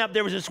was growing up,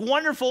 there was this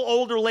wonderful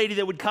older lady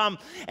that would come,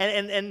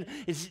 and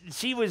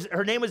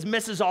her name was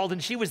Mrs. Alt,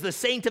 and she was the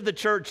saint of the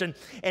church,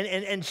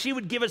 and she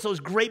would give us those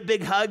great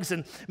big hugs,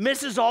 and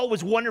Mrs. Alt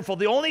was wonderful.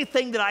 The only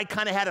thing that I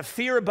kind of had a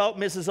fear about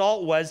Mrs.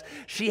 Alt was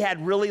she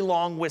had really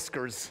long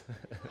whiskers.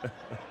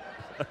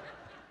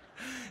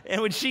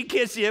 And when she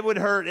kissed you, it would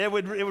hurt. It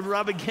would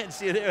rub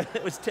against you.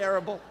 It was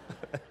terrible.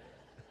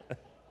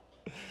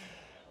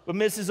 But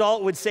Mrs.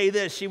 Alt would say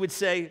this. She would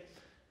say,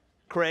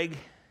 Craig,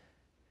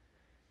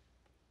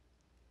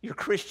 your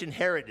Christian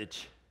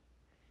heritage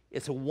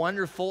is a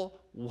wonderful,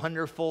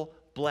 wonderful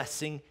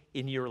blessing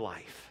in your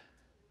life.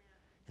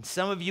 And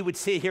some of you would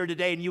sit here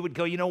today and you would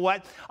go, you know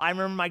what? I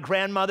remember my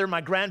grandmother, my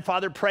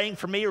grandfather praying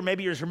for me, or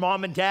maybe it was your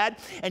mom and dad,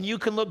 and you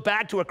can look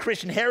back to a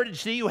Christian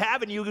heritage that you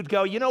have and you would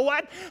go, you know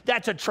what?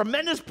 That's a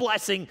tremendous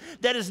blessing.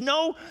 That is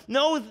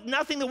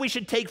nothing that we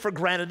should take for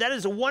granted. That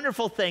is a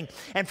wonderful thing.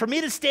 And for me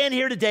to stand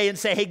here today and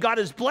say, hey, God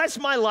has blessed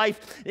my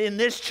life in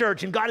this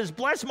church, and God has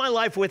blessed my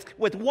life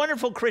with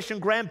wonderful Christian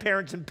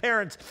grandparents and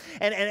parents,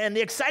 and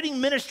the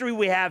exciting ministry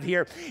we have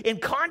here, in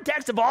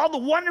context of all the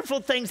wonderful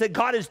things that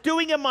God is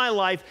doing in my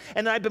life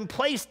and that I've been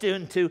placed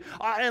into,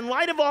 in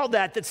light of all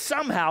that, that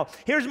somehow,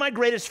 here's my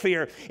greatest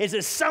fear, is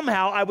that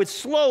somehow I would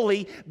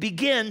slowly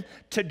begin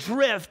to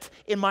drift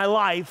in my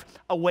life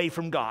away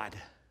from God.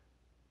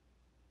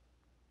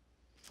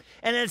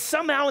 And then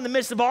somehow in the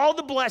midst of all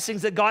the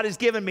blessings that God has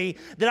given me,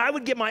 that I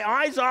would get my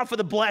eyes off of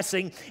the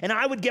blessing, and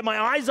I would get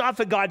my eyes off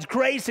of God's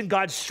grace and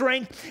God's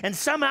strength, and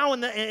somehow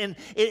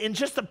in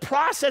just the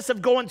process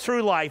of going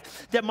through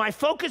life, that my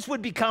focus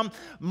would become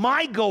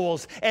my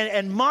goals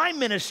and my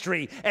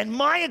ministry and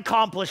my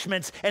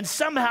accomplishments, and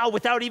somehow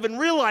without even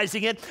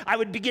realizing it, I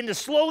would begin to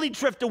slowly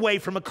drift away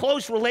from a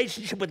close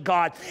relationship with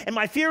God. And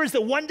my fear is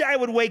that one day I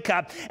would wake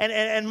up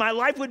and my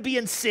life would be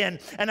in sin,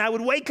 and I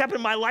would wake up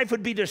and my life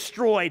would be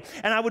destroyed,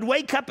 and I would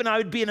wake up and I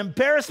would be an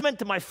embarrassment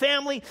to my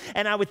family,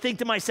 and I would think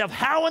to myself,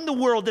 how in the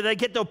world did I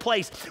get to a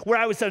place where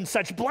I was in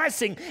such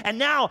blessing, and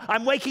now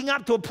I'm waking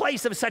up to a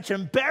place of such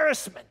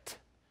embarrassment?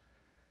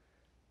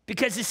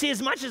 Because you see,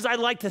 as much as I'd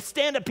like to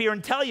stand up here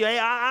and tell you, hey,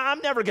 I'm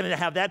never going to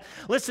have that,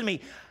 listen to me,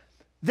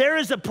 there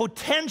is a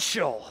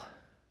potential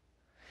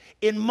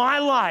in my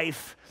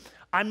life.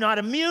 I'm not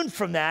immune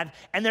from that,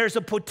 and there's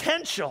a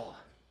potential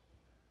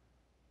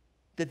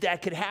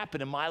that could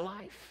happen in my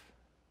life.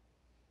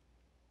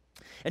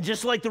 And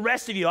just like the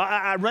rest of you,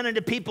 I run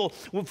into people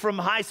from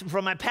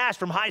my past,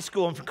 from high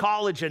school and from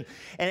college,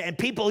 and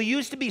people who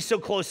used to be so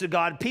close to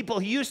God, people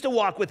who used to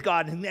walk with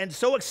God and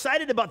so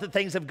excited about the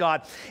things of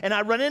God. And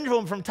I run into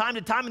them from time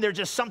to time, and there's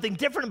just something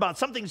different about it.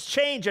 Something's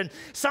changed, and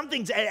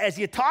something's, as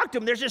you talk to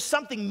them, there's just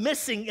something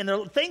missing,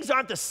 and things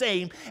aren't the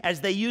same as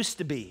they used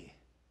to be.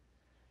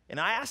 And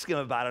I ask them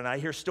about it, and I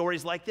hear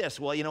stories like this.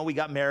 Well, you know, we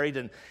got married,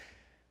 and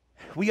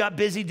we got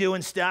busy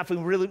doing stuff. We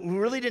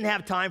really didn't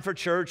have time for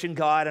church and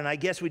God, and I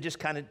guess we just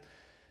kind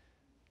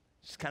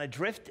of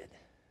drifted.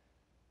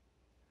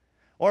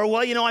 Or,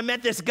 well, you know, I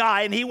met this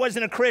guy and he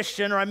wasn't a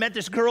Christian, or I met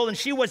this girl and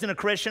she wasn't a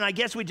Christian. I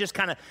guess we just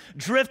kind of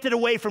drifted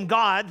away from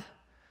God.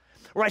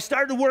 Or I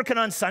started working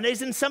on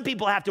Sundays, and some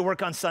people have to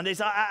work on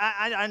Sundays.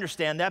 I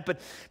understand that, but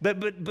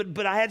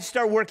I had to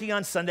start working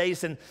on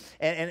Sundays, and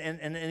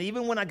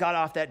even when I got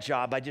off that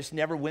job, I just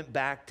never went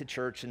back to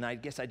church, and I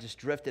guess I just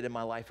drifted in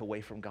my life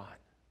away from God.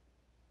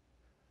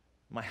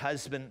 My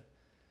husband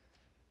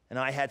and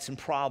I had some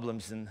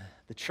problems, and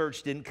the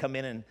church didn't come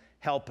in and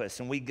help us,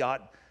 and we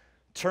got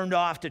turned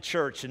off to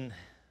church and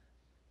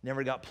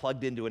never got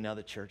plugged into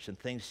another church, and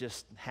things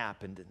just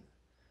happened, and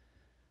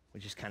we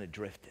just kind of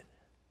drifted.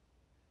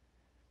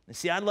 And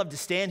see, I'd love to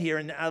stand here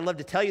and I'd love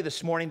to tell you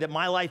this morning that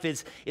my life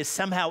is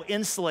somehow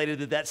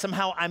insulated, that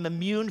somehow I'm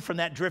immune from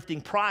that drifting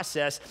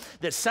process,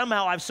 that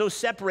somehow I've so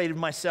separated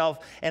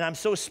myself and I'm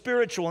so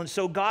spiritual and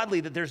so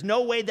godly that there's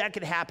no way that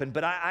could happen.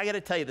 But I got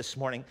to tell you this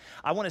morning,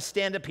 I want to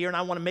stand up here and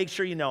I want to make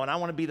sure you know, and I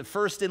want to be the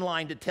first in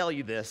line to tell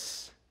you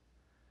this,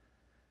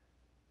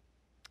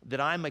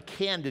 that I'm a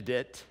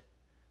candidate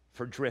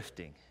for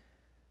drifting.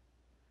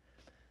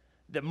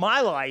 That my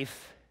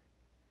life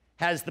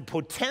has the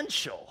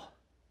potential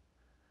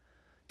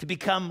to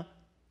become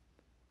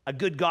a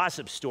good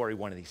gossip story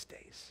one of these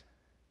days.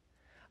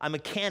 I'm a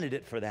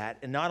candidate for that,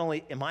 and not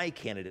only am I a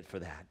candidate for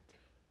that,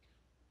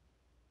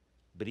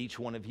 but each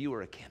one of you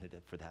are a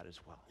candidate for that as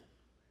well.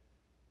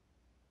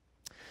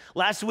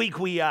 Last week,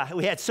 we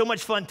had so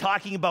much fun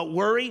talking about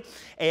worry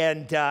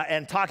and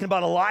talking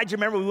about Elijah.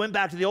 Remember, we went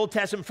back to the Old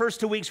Testament. First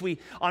 2 weeks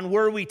on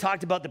worry, we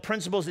talked about the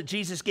principles that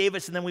Jesus gave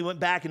us, and then we went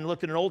back and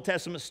looked at an Old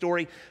Testament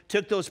story,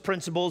 took those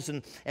principles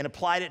and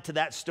applied it to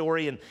that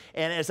story. And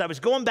as I was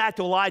going back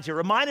to Elijah, it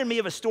reminded me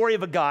of a story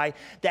of a guy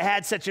that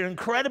had such an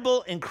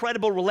incredible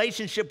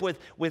relationship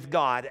with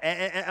God.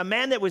 A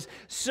man that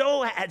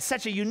had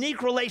such a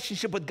unique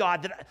relationship with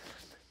God that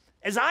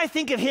as I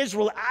think of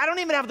I don't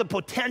even have the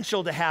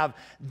potential to have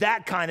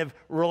that kind of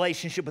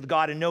relationship with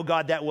God and know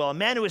God that well. A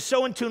man who was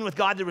so in tune with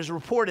God that it was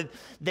reported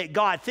that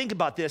God, think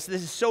about this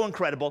is so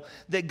incredible,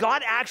 that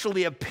God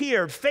actually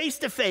appeared face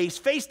to face,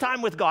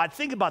 FaceTime with God,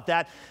 think about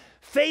that,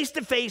 face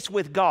to face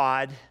with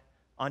God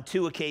on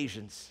 2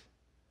 occasions.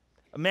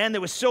 A man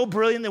that was so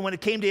brilliant that when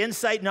it came to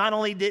insight, not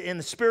only in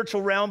the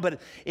spiritual realm,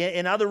 but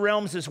in other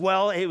realms as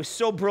well, he was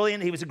so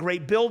brilliant. He was a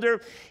great builder.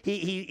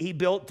 He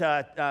built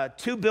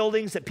 2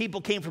 buildings that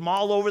people came from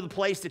all over the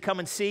place to come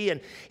and see.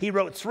 And he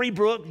wrote 3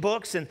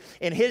 books. And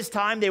in his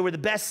time, they were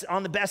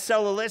on the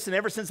bestseller list. And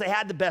ever since they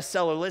had the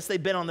bestseller list,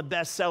 they've been on the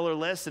bestseller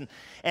list.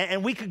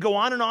 And we could go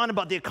on and on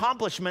about the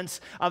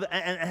accomplishments of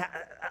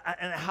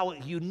and how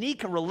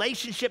unique a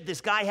relationship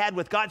this guy had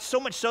with God. So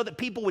much so that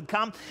people would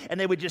come and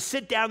they would just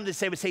sit down and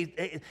they would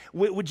say,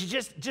 would you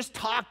just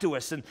talk to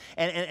us?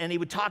 And he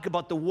would talk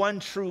about the one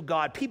true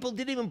God. People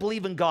didn't even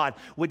believe in God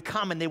would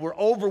come, and they were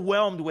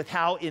overwhelmed with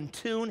how in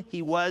tune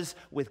he was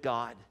with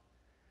God.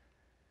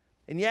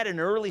 And yet, at an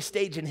early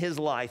stage in his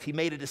life, he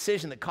made a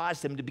decision that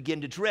caused him to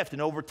begin to drift.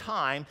 And over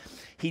time,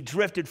 he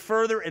drifted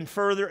further and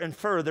further and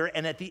further.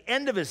 And at the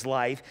end of his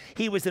life,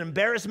 he was an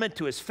embarrassment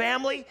to his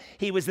family.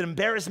 He was an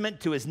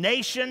embarrassment to his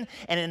nation.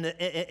 And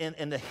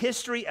in the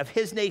history of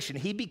his nation,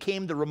 he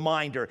became the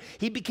reminder.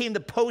 He became the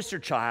poster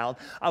child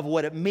of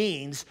what it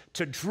means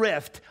to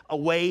drift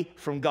away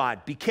from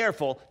God. Be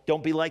careful.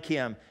 Don't be like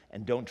him,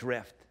 and don't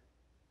drift.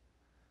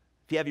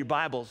 If you have your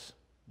Bibles,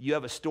 you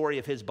have a story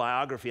of his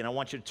biography, and I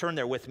want you to turn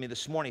there with me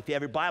this morning. If you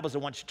have your Bibles, I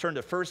want you to turn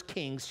to 1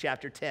 Kings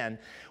chapter 10.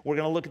 We're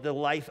going to look at the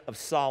life of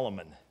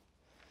Solomon.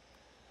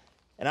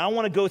 And I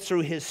want to go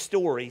through his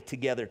story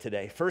together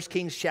today. 1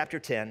 Kings chapter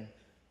 10.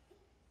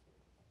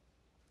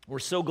 We're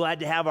so glad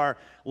to have our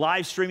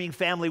live streaming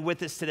family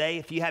with us today.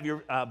 If you have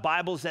your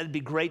Bibles, that'd be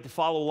great to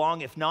follow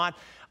along. If not,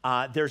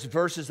 there's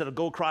verses that'll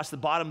go across the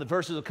bottom. The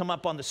verses will come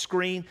up on the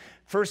screen.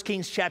 1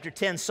 Kings chapter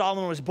 10,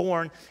 Solomon was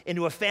born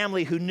into a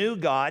family who knew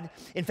God.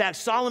 In fact,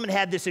 Solomon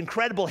had this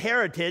incredible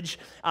heritage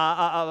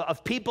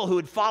of people who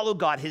would follow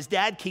God. His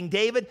dad, King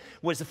David,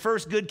 was the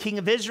first good king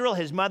of Israel.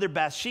 His mother,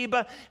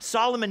 Bathsheba.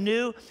 Solomon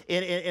knew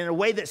in a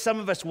way that some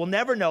of us will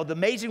never know the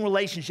amazing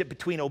relationship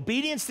between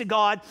obedience to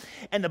God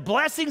and the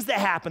blessings that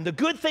happen, the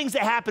good things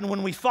that happen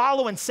when we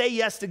follow and say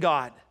yes to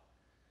God.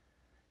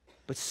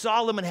 But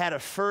Solomon had a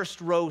front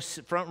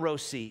row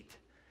seat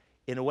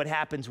in what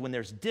happens when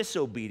there's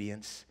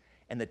disobedience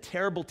and the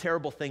terrible,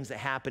 terrible things that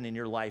happen in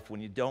your life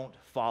when you don't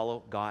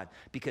follow God.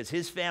 Because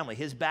his family,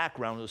 his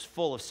background was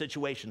full of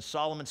situations.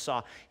 Solomon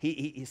saw,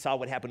 he saw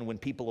what happened when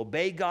people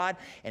obeyed God,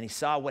 and he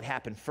saw what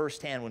happened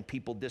firsthand when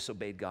people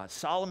disobeyed God.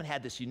 Solomon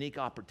had this unique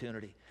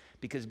opportunity.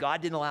 Because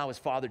God didn't allow his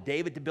father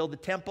David to build the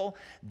temple,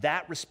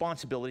 that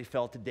responsibility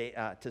fell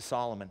to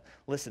Solomon.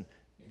 Listen,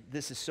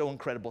 this is so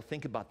incredible.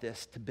 Think about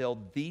this. To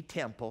build the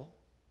temple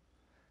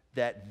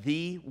that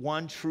the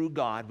one true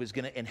God was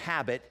going to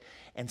inhabit,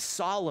 and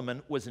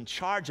Solomon was in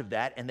charge of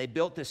that, and they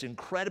built this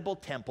incredible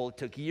temple. It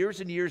took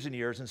years and years and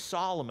years, and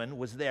Solomon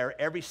was there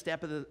every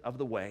step of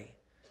the way.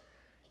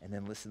 And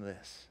then listen to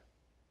this.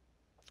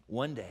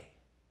 One day,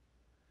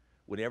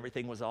 when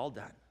everything was all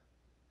done,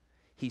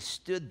 he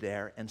stood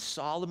there, and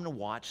Solomon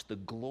watched the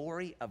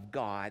glory of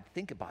God,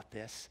 think about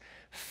this,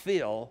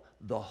 fill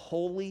the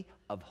Holy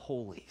of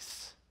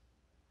Holies.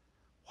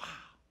 Wow.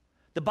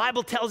 The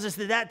Bible tells us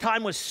that that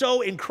time was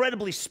so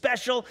incredibly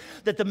special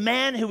that the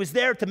man who was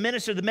there to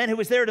minister,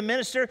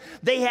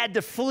 they had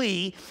to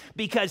flee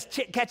because,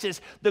 catch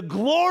this, the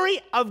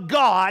glory of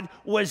God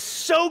was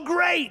so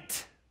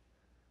great.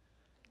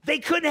 They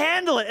couldn't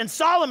handle it. And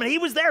Solomon, he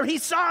was there. He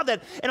saw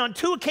that. And on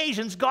 2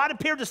 occasions, God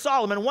appeared to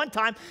Solomon. One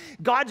time,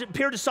 God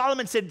appeared to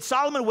Solomon and said,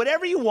 Solomon,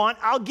 whatever you want,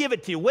 I'll give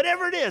it to you.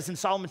 Whatever it is. And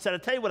Solomon said, I'll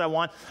tell you what I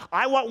want.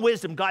 I want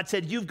wisdom. God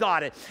said, you've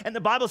got it. And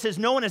the Bible says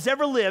no one has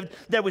ever lived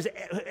that was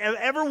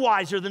ever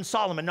wiser than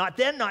Solomon. Not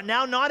then, not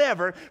now, not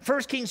ever.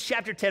 1 Kings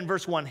chapter 10,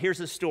 verse 1. Here's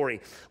the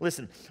story.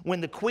 Listen, when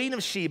the queen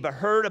of Sheba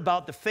heard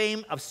about the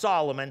fame of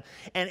Solomon,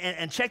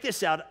 and check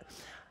this out,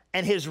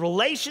 and his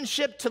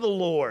relationship to the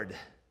Lord,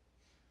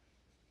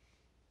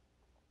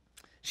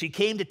 she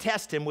came to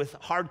test him with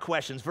hard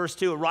questions. Verse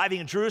 2, arriving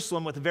in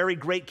Jerusalem with a very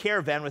great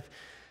caravan with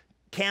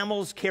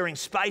camels carrying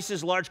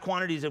spices, large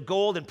quantities of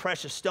gold and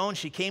precious stones,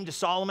 she came to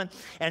Solomon,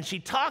 and she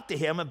talked to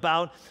him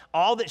about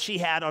all that she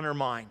had on her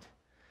mind.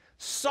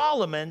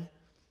 Solomon,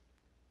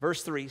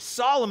 verse 3,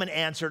 Solomon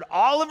answered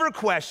all of her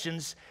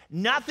questions.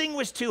 Nothing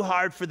was too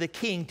hard for the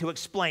king to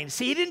explain.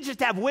 See, he didn't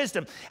just have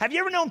wisdom. Have you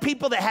ever known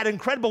people that had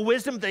incredible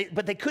wisdom,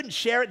 but they couldn't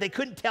share it? They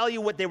couldn't tell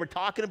you what they were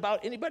talking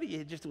about? Anybody?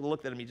 You just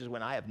looked at him, you just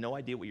went, I have no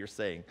idea what you're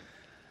saying.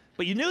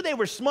 But you knew they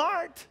were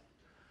smart.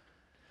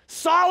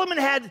 Solomon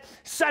had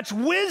such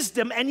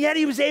wisdom, and yet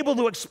he was able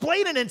to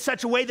explain it in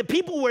such a way that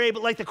people were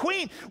able, like the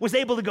queen, was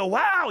able to go,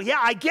 wow, yeah,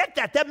 I get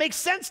that. That makes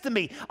sense to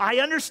me. I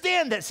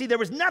understand that. See, there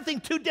was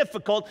nothing too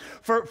difficult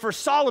for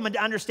Solomon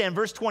to understand.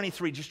 Verse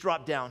 23, just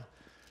drop down.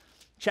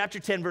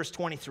 Chapter 10, verse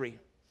 23.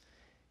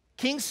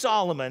 King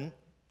Solomon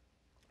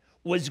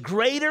was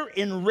greater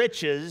in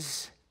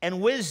riches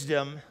and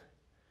wisdom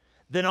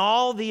than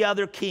all the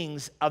other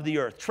kings of the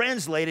earth.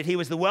 Translated, he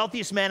was the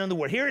wealthiest man in the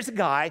world. Here is a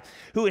guy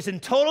who is in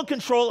total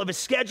control of his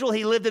schedule.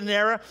 He lived in an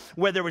era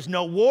where there was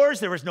no wars,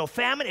 there was no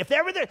famine.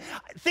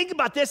 Think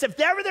about this, if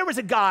ever there was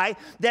a guy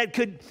that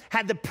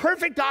had the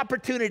perfect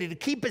opportunity to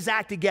keep his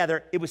act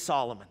together, it was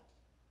Solomon.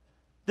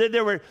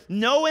 There were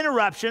no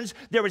interruptions.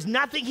 There was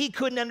nothing he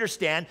couldn't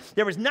understand.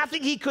 There was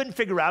nothing he couldn't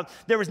figure out.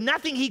 There was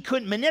nothing he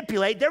couldn't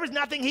manipulate. There was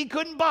nothing he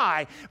couldn't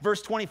buy.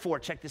 Verse 24,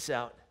 check this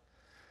out.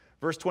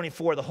 Verse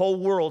 24, the whole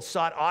world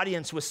sought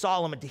audience with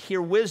Solomon to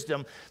hear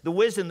wisdom, the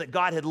wisdom that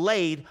God had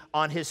laid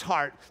on his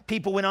heart.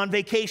 People went on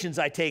vacations,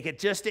 I take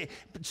it.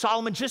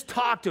 Solomon, just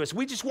talk to us.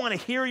 We just want to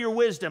hear your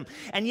wisdom.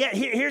 And yet,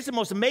 here's the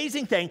most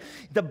amazing thing.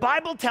 The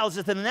Bible tells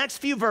us in the next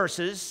few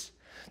verses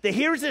that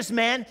here's this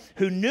man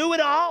who knew it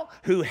all,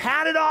 who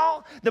had it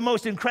all, the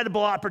most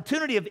incredible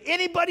opportunity of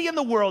anybody in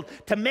the world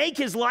to make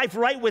his life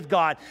right with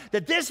God,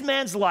 that this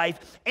man's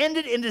life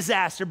ended in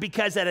disaster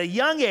because at a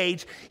young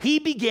age, he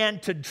began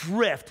to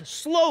drift,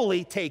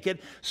 slowly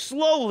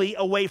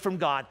away from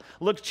God.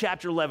 Look at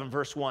chapter 11,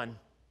 verse 1.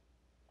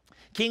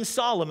 King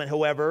Solomon,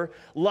 however,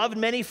 loved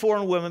many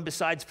foreign women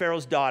besides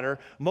Pharaoh's daughter,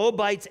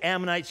 Moabites,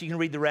 Ammonites, you can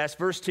read the rest.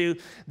 Verse 2,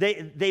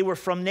 they were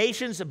from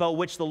nations about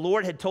which the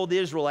Lord had told the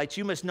Israelites,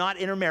 you must not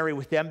intermarry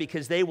with them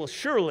because they will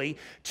surely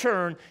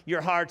turn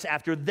your hearts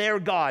after their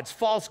gods,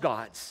 false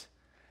gods.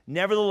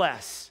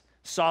 Nevertheless,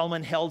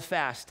 Solomon held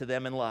fast to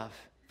them in love.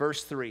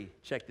 Verse 3,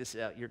 check this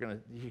out. You're gonna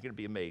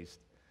be amazed.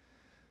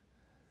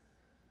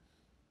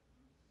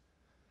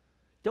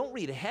 Don't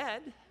read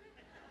ahead.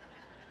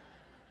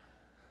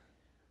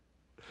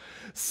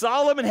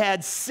 Solomon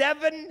had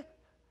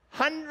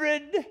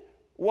 700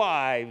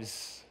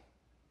 wives.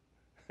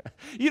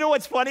 You know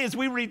what's funny is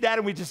we read that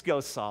and we just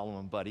go,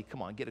 Solomon, buddy,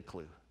 come on, get a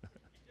clue.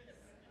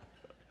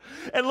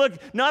 And look,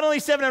 not only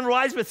 700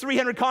 wives, but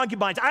 300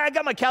 concubines. I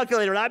got my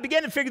calculator, and I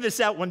began to figure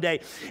this out one day.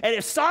 And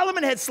if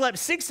Solomon had slept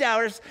 6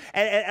 hours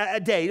a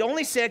day,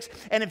 only 6,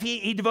 and if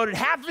he devoted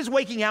half of his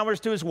waking hours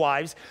to his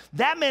wives,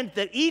 that meant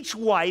that each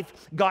wife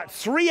got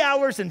 3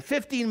 hours and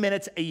 15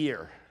 minutes a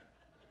year.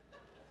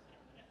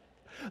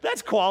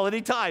 That's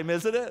quality time,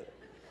 isn't it?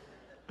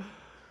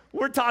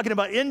 We're talking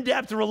about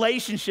in-depth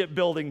relationship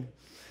building.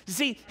 You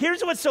see,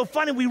 here's what's so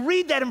funny. We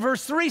read that in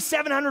verse 3,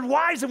 700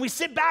 wives, and we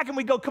sit back and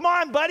we go, come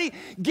on, buddy,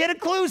 get a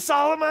clue,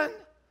 Solomon.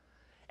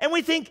 And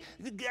we think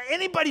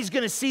anybody's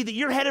going to see that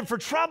you're headed for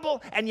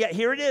trouble. And yet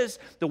here it is.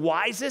 The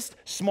wisest,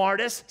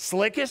 smartest,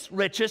 slickest,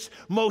 richest,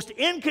 most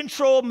in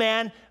control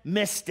man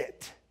missed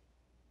it.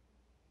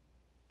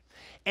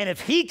 And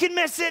if he can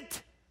miss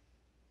it,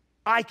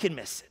 I can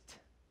miss it.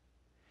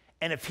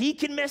 And if he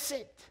can miss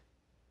it,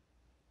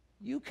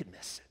 you can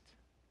miss it.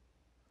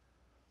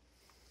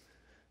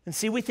 And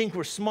see, we think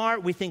we're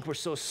smart. We think we're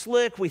so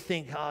slick. We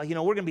think, we're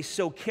going to be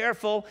so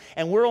careful,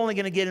 and we're only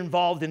going to get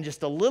involved in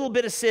just a little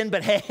bit of sin.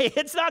 But hey,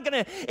 it's not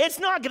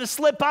going to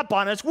slip up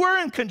on us. We're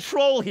in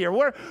control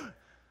here.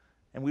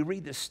 And we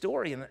read this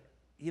story, and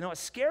it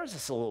scares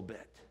us a little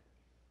bit.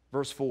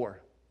 Verse 4.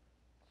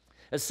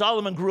 As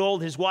Solomon grew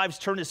old, his wives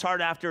turned his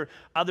heart after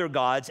other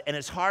gods, and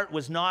his heart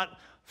was not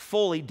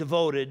fully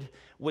devoted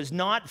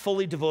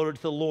to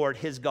the Lord,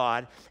 his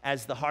God,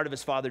 as the heart of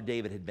his father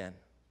David had been.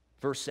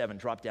 Verse 7,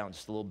 drop down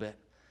just a little bit.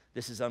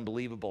 This is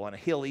unbelievable. On a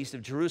hill east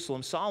of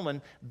Jerusalem,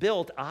 Solomon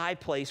built a high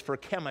place for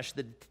Chemosh,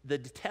 the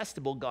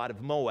detestable god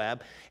of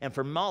Moab, and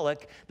for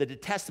Moloch, the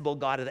detestable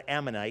god of the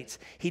Ammonites.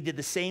 He did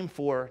the same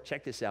for,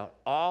 check this out,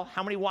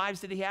 how many wives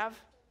did he have?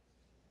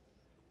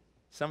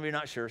 Some of you are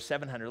not sure,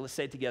 700. Let's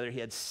say it together. He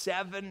had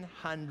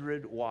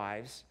 700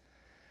 wives.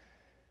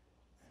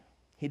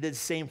 He did the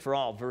same for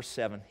all, verse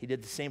 7. He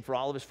did the same for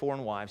all of his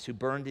foreign wives who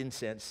burned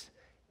incense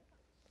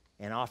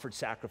and offered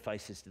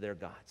sacrifices to their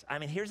gods. I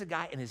mean, here's a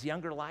guy in his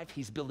younger life,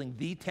 he's building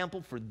the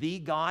temple for the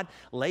God.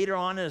 Later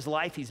on in his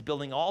life, he's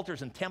building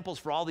altars and temples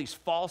for all these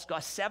false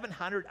gods,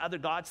 700 other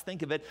gods,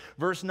 think of it.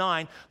 Verse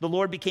 9, the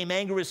Lord became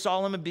angry with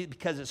Solomon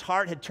because his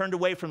heart had turned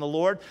away from the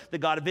Lord, the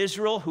God of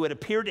Israel, who had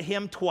appeared to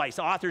him twice.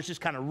 The author's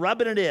just kind of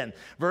rubbing it in.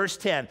 Verse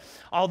 10,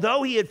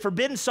 although he had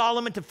forbidden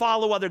Solomon to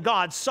follow other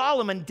gods,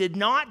 Solomon did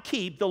not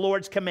keep the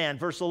Lord's command.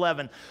 Verse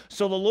 11,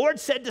 so the Lord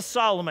said to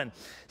Solomon,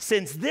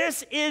 since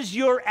this is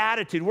your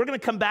attitude, we're going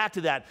to come back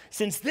to that.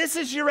 Since this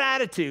is your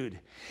attitude,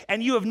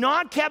 and you have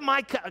not kept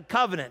my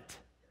covenant,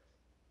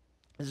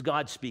 this is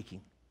God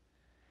speaking,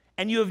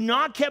 and you have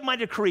not kept my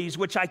decrees,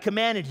 which I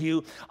commanded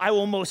you, I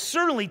will most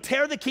certainly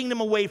tear the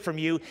kingdom away from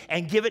you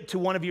and give it to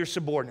one of your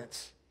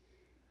subordinates.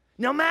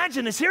 Now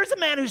imagine this. Here's a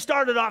man who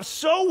started off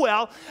so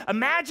well.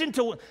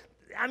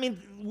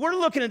 We're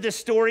looking at this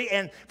story,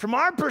 and from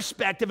our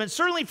perspective, and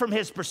certainly from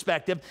his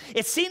perspective,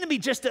 it seemed to be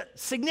just a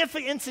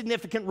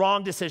insignificant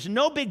wrong decision,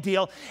 no big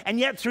deal. And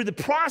yet, through the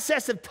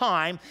process of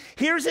time,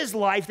 here's his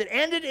life that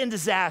ended in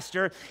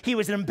disaster. He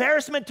was an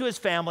embarrassment to his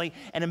family,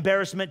 an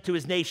embarrassment to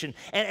his nation.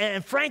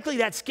 And frankly,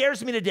 that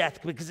scares me to death,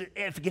 because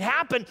if it could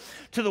happen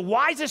to the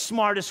wisest,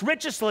 smartest,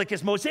 richest,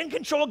 slickest, most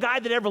in-control guy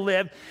that ever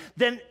lived,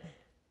 then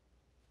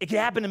it could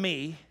happen to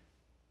me,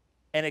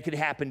 and it could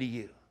happen to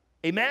you.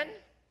 Amen?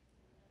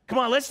 Come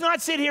on, let's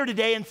not sit here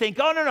today and think,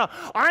 oh, no,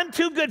 I'm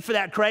too good for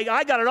that, Craig.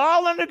 I got it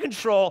all under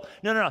control.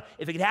 No.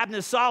 If it could happen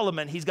to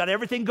Solomon, he's got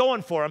everything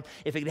going for him.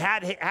 If it could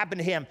happen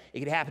to him, it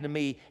could happen to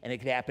me, and it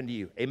could happen to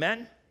you.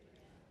 Amen?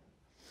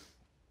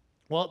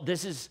 Well,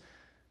 this is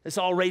This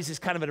all raises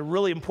kind of a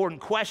really important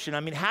question.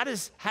 I mean, how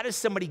does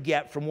somebody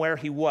get from where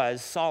he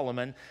was,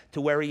 Solomon, to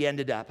where he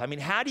ended up? I mean,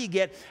 how do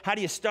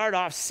you start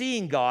off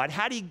seeing God?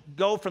 How do you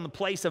go from the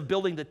place of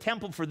building the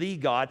temple for thee,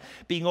 God,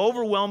 being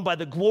overwhelmed by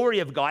the glory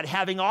of God,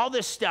 having all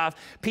this stuff,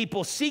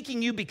 people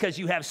seeking you because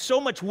you have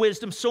so much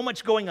wisdom, so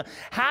much going on?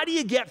 How do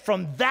you get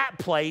from that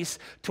place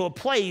to a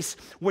place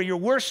where you're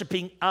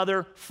worshiping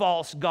other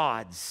false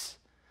gods?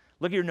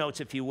 Look at your notes,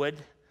 if you would.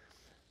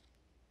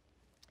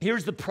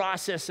 Here's the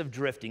process of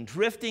drifting.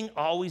 Drifting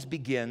always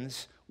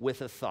begins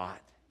with a thought.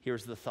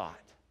 Here's the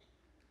thought.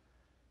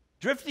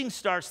 Drifting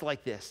starts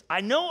like this.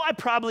 I know I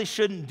probably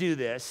shouldn't do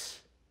this,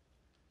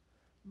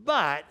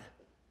 but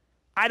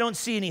I don't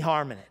see any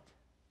harm in it.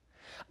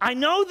 I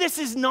know this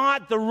is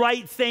not the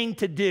right thing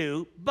to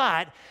do,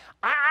 but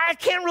I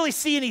can't really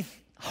see any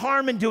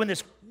harm in doing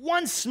this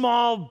one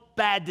small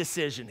bad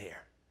decision here.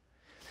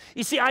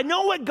 You see, I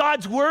know what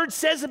God's word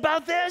says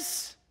about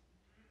this,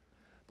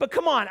 but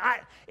come on,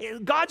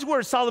 God's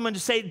word, Solomon, to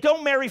say,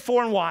 don't marry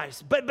foreign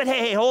wives. But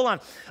hey, hold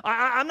on.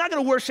 I'm not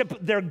going to worship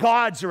their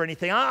gods or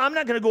anything. I'm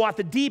not going to go off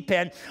the deep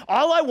end.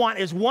 All I want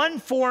is one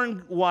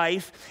foreign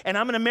wife, and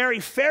I'm going to marry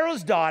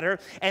Pharaoh's daughter,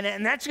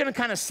 and that's going to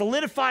kind of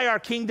solidify our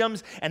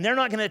kingdoms, and they're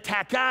not going to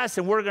attack us,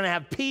 and we're going to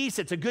have peace.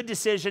 It's a good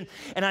decision.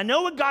 And I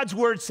know what God's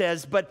word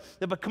says, but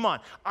come on.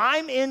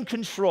 I'm in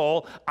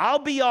control. I'll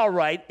be all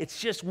right. It's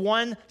just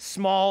one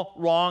small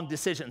wrong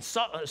decision.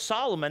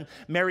 Solomon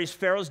marries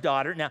Pharaoh's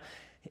daughter. Now,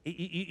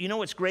 you know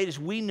what's great is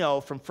we know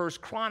from 1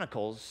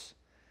 Chronicles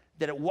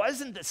that it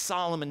wasn't that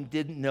Solomon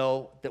didn't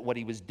know that what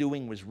he was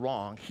doing was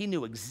wrong. He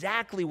knew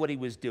exactly what he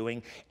was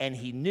doing, and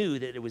he knew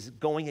that it was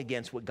going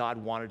against what God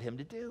wanted him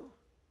to do.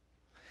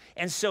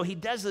 And so he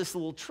does this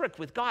little trick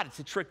with God. It's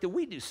a trick that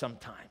we do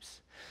sometimes.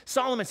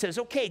 Solomon says,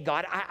 okay,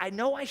 God, I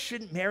know I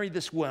shouldn't marry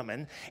this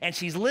woman, and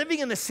she's living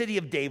in the city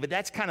of David.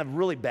 That's kind of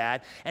really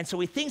bad. And so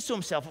he thinks to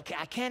himself, okay,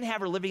 I can't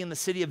have her living in the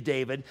city of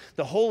David,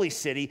 the holy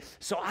city.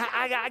 So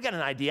I got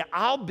an idea.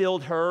 I'll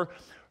build her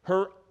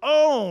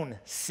own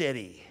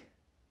city.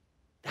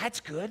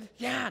 That's good.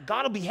 Yeah,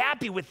 God will be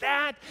happy with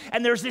that.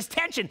 And there's this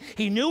tension.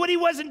 He knew what he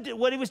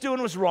was doing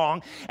was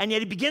wrong, and yet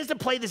he begins to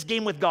play this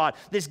game with God.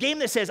 This game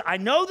that says, I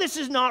know this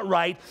is not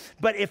right,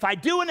 but if I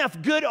do enough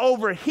good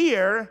over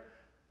here,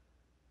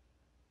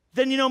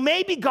 then,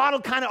 maybe God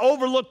will kind of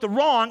overlook the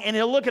wrong, and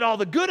he'll look at all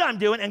the good I'm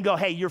doing and go,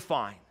 hey, you're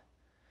fine.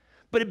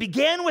 But it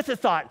began with a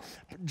thought.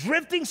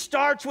 Drifting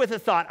starts with a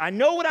thought. I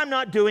know what I'm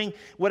not doing.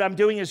 What I'm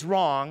doing is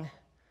wrong,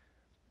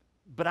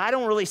 but I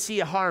don't really see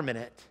a harm in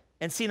it.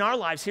 And see, in our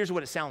lives, here's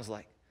what it sounds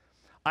like.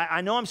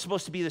 I know I'm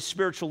supposed to be the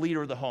spiritual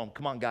leader of the home.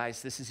 Come on,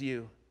 guys, this is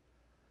you.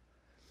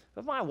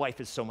 But my wife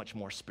is so much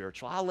more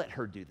spiritual. I'll let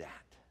her do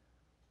that.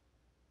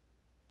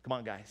 Come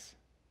on, guys.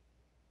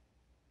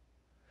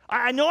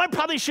 I know I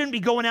probably shouldn't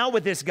be going out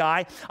with this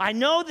guy. I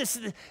know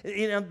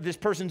this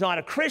person's not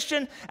a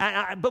Christian,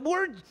 but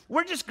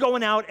we're just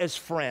going out as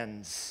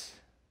friends.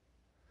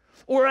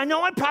 Or I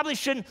know I probably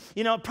shouldn't,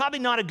 probably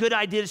not a good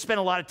idea to spend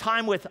a lot of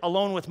time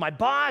alone with my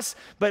boss,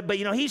 but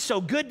he's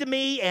so good to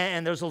me,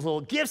 and there's those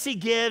little gifts he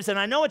gives, and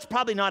I know it's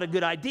probably not a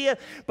good idea,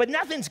 but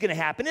nothing's going to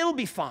happen. It'll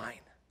be fine.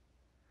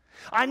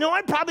 I know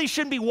I probably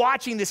shouldn't be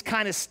watching this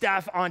kind of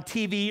stuff on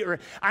TV, or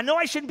I know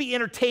I shouldn't be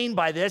entertained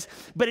by this,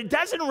 but it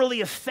doesn't really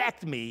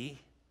affect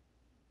me.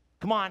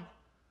 Come on.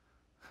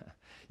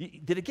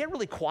 Did it get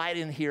really quiet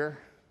in here?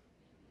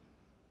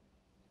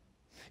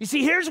 You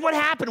see, here's what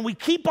happened. We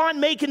keep on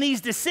making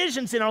these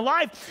decisions in our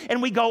life,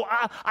 and we go,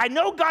 I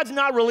know God's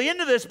not really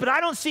into this, but I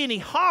don't see any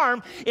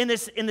harm in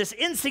this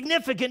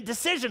insignificant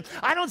decision.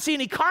 I don't see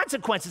any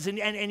consequences, and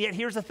yet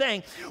here's the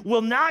thing.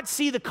 We'll not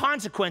see the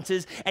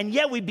consequences, and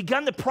yet we've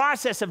begun the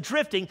process of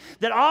drifting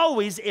that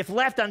always, if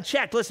left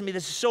unchecked, listen to me,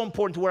 this is so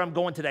important to where I'm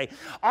going today.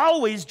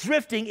 Always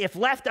drifting, if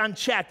left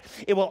unchecked,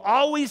 it will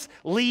always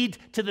lead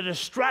to the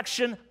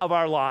destruction of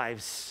our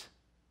lives.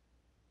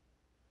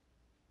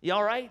 You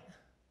all right?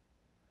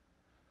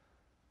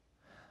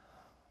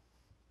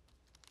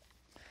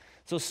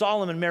 So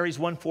Solomon marries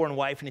one foreign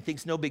wife, and he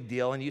thinks no big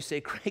deal. And you say,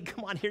 Craig,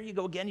 come on, here you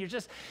go again.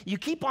 You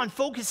keep on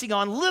focusing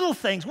on little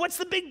things. What's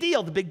the big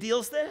deal? The big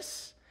deal is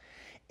this.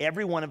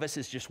 Every one of us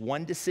is just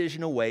one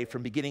decision away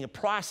from beginning a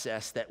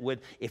process that would,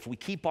 if we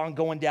keep on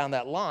going down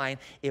that line,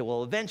 it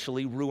will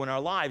eventually ruin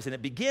our lives. And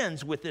it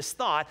begins with this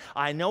thought,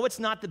 I know it's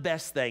not the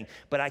best thing,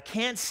 but I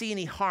can't see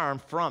any harm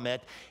from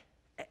it.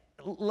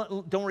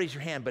 Don't raise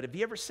your hand, but have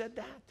you ever said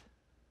that?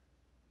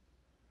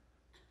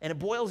 And it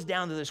boils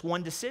down to this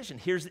one decision.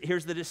 Here's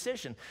the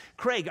decision.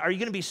 Craig, are you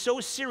going to be so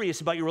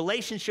serious about your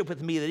relationship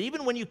with me that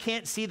even when you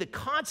can't see the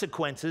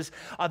consequences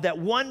of that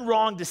one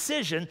wrong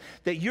decision,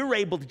 that you're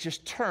able to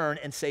just turn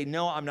and say,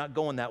 no, I'm not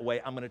going that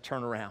way. I'm going to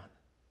turn around.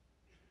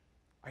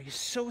 Are you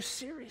so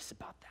serious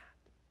about that?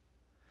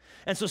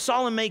 And so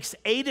Solomon makes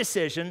a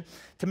decision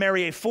to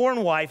marry a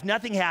foreign wife.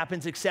 Nothing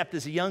happens except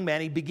as a young man,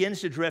 he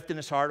begins to drift in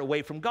his heart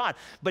away from God.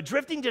 But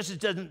drifting just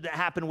doesn't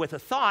happen with a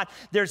thought.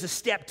 There's a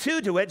step two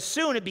to it.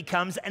 Soon it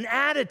becomes an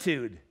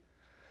attitude.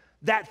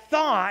 that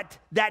thought,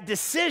 that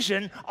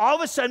decision, all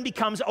of a sudden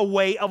becomes a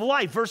way of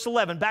life. Verse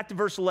 11, back to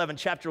verse 11,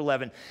 chapter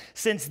 11.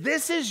 Since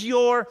this is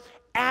your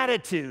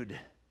attitude.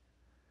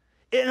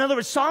 In other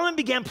words, Solomon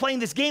began playing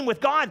this game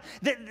with God.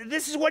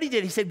 This is what he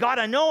did. He said, God,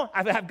 I know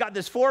I've got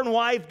this foreign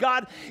wife.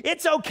 God,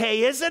 it's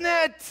okay, isn't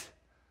it?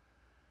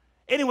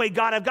 Anyway,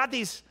 God, I've got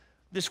this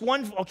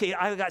one, okay,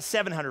 I've got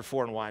 700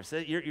 foreign wives.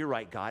 You're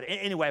right, God.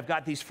 Anyway, I've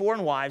got these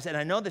foreign wives, and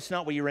I know that's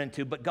not what you're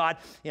into, but God,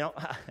 you know,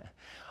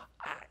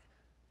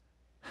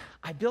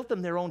 I built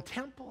them their own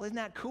temple. Isn't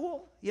that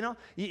cool? You know,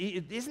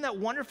 isn't that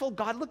wonderful?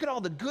 God, look at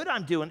all the good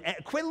I'm doing.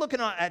 Quit looking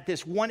at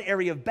this one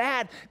area of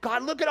bad.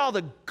 God, look at all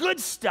the good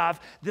stuff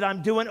that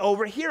I'm doing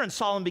over here. And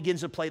Solomon begins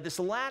to play this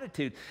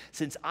attitude.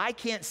 Since I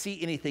can't see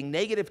anything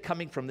negative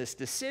coming from this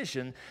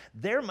decision,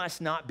 there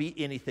must not be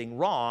anything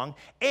wrong.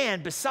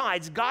 And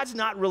besides, God's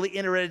not really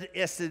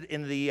interested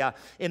in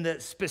the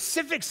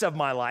specifics of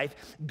my life.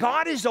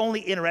 God is only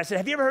interested.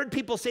 Have you ever heard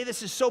people say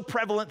this is so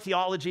prevalent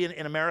theology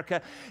in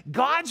America?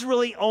 God's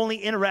really only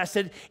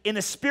interested in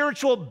the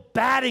spiritual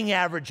batting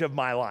average of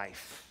my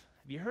life.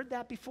 Have you heard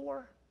that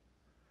before?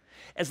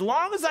 As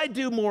long as I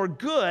do more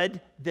good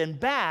than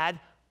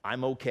bad,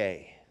 I'm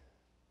okay.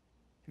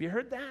 Have you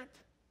heard that?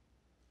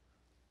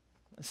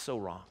 That's so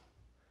wrong.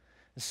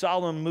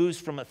 Solomon moves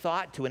from a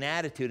thought to an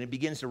attitude and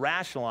begins to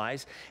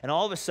rationalize, and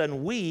all of a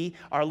sudden we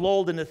are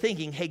lulled into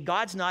thinking, hey,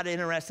 God's not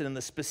interested in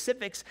the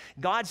specifics.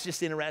 God's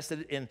just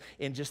interested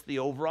in just the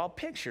overall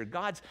picture.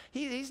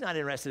 He's not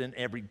interested in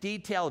every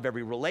detail of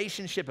every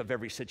relationship, of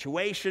every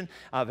situation,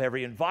 of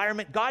every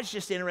environment. God's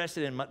just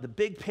interested in the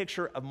big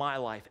picture of my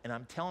life. And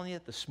I'm telling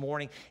you this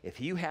morning, if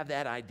you have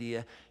that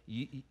idea,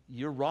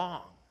 you're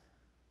wrong.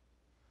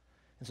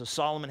 And so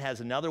Solomon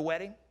has another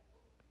wedding,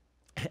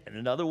 and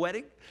another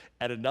wedding,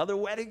 and another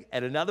wedding,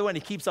 and another one.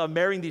 He keeps on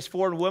marrying these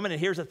foreign women,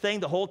 and here's the thing,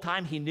 the whole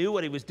time he knew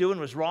what he was doing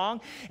was wrong,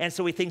 and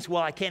so he thinks,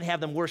 well, I can't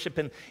have them worship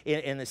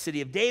in the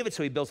city of David,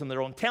 so he builds them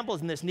their own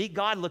temples. And this neat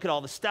God, look at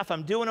all the stuff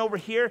I'm doing over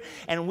here,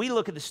 and we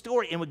look at the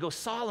story, and we go,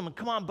 Solomon,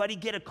 come on, buddy,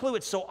 get a clue.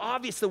 It's so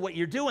obvious that what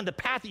you're doing, the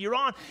path that you're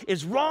on,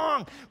 is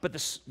wrong. But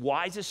the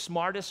wisest,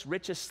 smartest,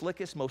 richest,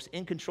 slickest, most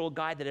in-control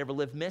guy that ever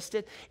lived missed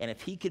it, and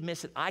if he could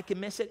miss it, I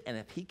can miss it, and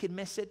if he can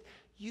miss it,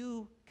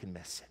 you can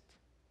miss it.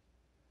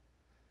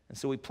 And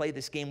so we play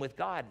this game with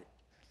God,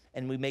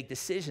 and we make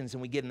decisions,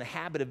 and we get in the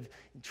habit of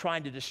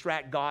trying to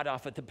distract God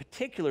off of the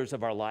particulars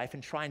of our life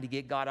and trying to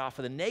get God off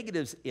of the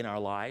negatives in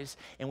our lives.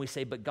 And we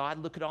say, but God,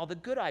 look at all the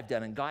good I've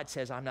done. And God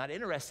says, I'm not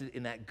interested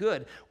in that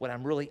good. What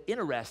I'm really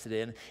interested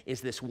in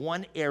is this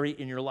one area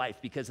in your life,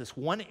 because this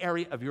one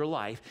area of your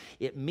life,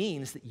 it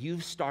means that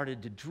you've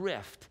started to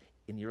drift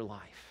in your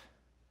life.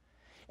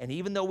 And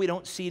even though we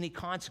don't see any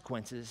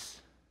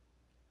consequences,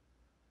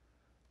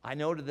 I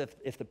know that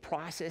if the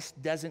process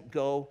doesn't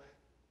go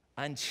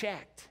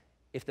unchecked,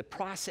 if the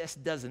process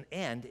doesn't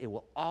end, it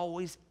will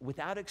always,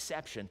 without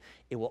exception,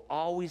 it will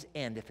always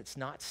end. If it's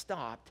not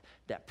stopped,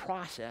 that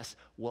process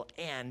will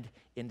end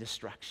in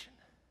destruction.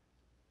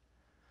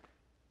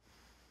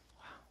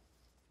 Wow.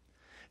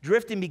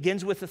 Drifting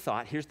begins with a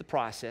thought. Here's the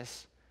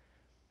process.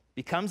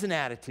 Becomes an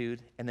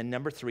attitude. And then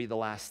number 3, the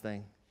last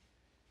thing.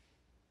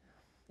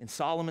 In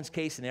Solomon's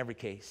case, in every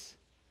case,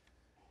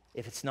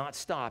 if it's not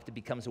stopped, it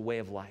becomes a way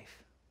of life.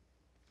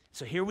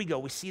 So here we go.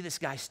 We see this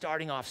guy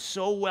starting off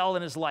so well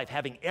in his life,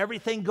 having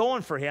everything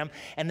going for him,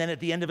 and then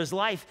at the end of his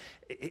life,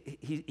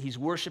 he's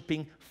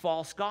worshiping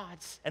false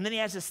gods. And then he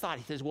has this thought.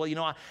 He says,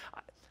 well,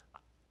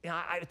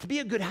 to be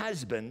a good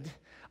husband,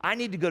 I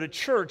need to go to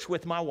church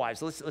with my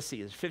wives. Let's see.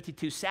 There's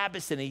 52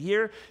 Sabbaths in a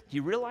year. Do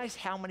you realize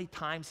how many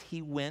times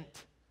he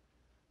went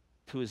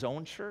to his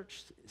own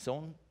church, his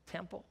own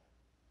temple?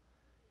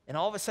 And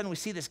all of a sudden, we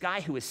see this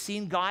guy who has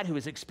seen God, who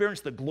has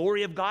experienced the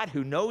glory of God,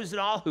 who knows it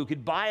all, who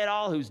could buy it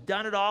all, who's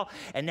done it all.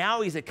 And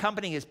now he's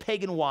accompanying his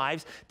pagan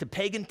wives to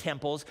pagan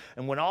temples.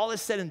 And when all is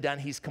said and done,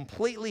 he's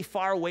completely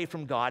far away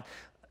from God.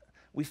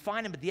 We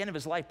find him at the end of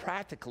his life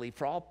practically,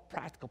 for all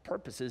practical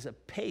purposes, a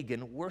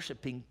pagan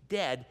worshiping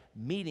dead,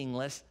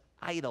 meaningless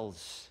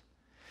idols.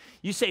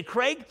 You say,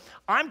 Craig,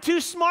 I'm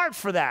too smart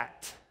for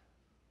that.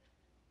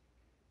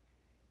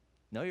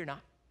 No, you're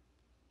not.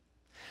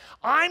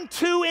 I'm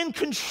too in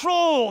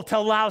control to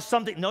allow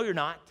something. No, you're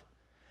not.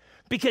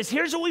 Because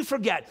here's what we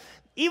forget.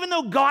 Even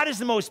though God is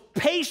the most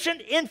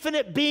patient,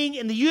 infinite being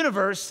in the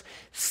universe,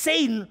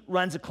 Satan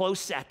runs a close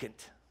second.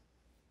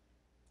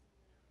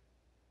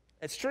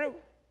 It's true.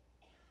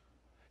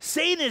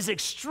 Satan is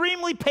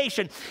extremely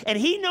patient, and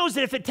he knows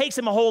that if it takes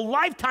him a whole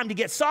lifetime to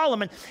get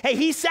Solomon, hey,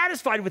 he's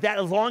satisfied with that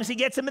as long as he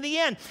gets him in the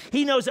end.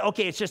 He knows,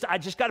 okay, I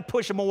just got to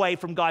push him away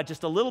from God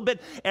just a little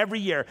bit every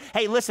year.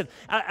 Hey, listen,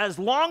 as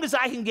long as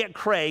I can get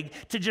Craig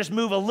to just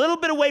move a little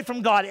bit away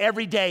from God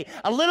every day,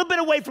 a little bit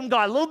away from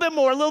God, a little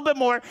bit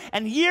more,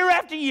 and year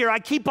after year, I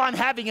keep on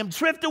having him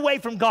drift away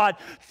from God.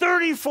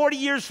 30, 40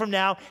 years from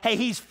now, hey,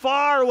 he's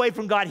far away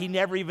from God. He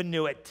never even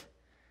knew it.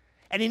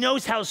 And he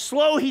knows how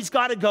slow he's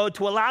got to go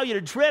to allow you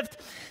to drift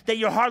that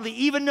you hardly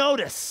even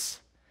notice.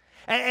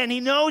 And he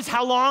knows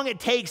how long it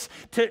takes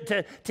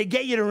to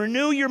get you to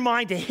renew your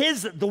mind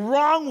to the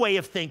wrong way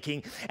of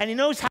thinking. And he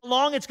knows how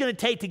long it's going to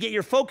take to get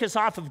your focus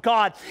off of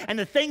God and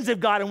the things of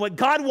God and what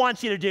God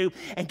wants you to do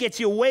and gets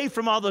you away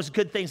from all those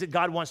good things that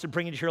God wants to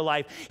bring into your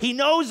life. He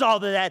knows all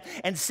of that,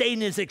 and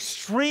Satan is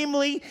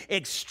extremely,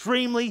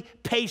 extremely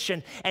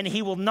patient, and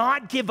he will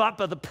not give up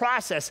on the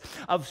process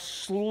of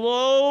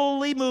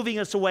slowly moving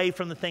us away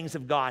from the things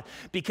of God,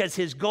 because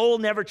his goal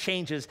never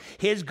changes.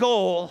 His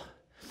goal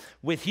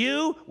with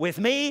you, with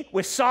me,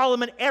 with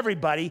Solomon,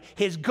 everybody,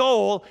 his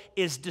goal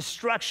is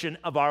destruction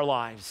of our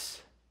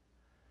lives.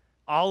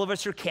 All of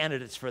us are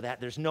candidates for that.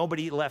 There's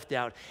nobody left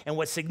out. And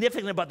what's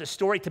significant about the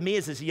story to me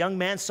is this young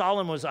man,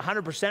 Solomon, was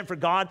 100% for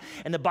God.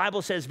 And the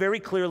Bible says very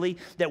clearly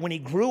that when he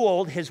grew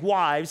old, his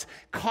wives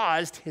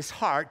caused his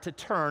heart to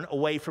turn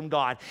away from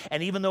God.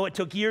 And even though it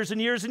took years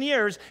and years and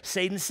years,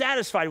 Satan's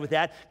satisfied with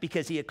that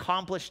because he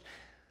accomplished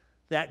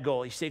that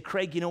goal. You say,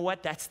 Craig, you know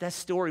what? That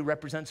story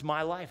represents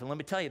my life. And let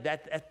me tell you,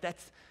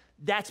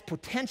 that's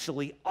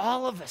potentially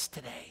all of us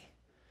today.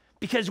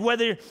 Because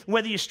whether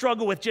you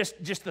struggle with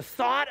just the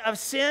thought of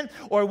sin,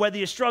 or whether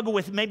you struggle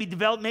with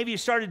maybe you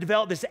started to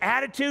develop this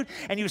attitude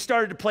and you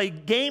started to play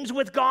games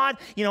with God.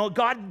 You know,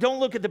 God, don't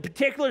look at the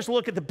particulars,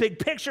 look at the big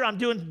picture. I'm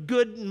doing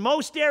good in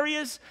most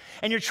areas,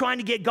 and you're trying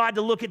to get God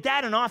to look at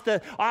that and off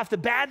the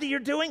bad that you're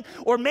doing.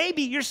 Or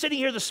maybe you're sitting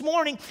here this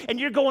morning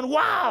and you're going,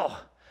 wow,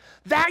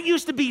 that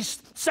used to be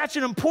such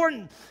an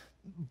important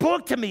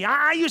book to me.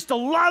 I used to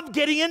love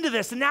getting into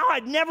this, and now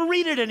I'd never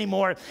read it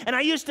anymore. And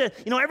I used to,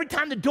 every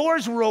time the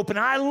doors were open,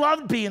 I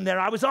loved being there.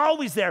 I was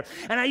always there.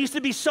 And I used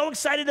to be so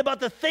excited about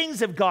the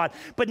things of God.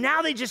 But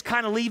now they just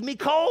kind of leave me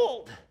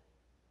cold.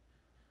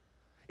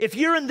 If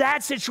you're in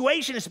that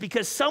situation, it's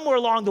because somewhere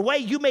along the way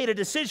you made a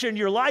decision in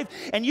your life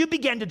and you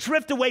began to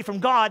drift away from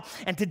God,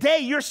 and today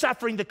you're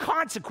suffering the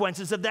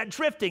consequences of that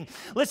drifting.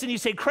 Listen, you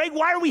say, Craig,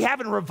 why are we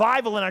having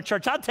revival in our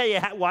church? I'll tell you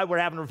why we're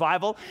having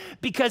revival.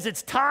 Because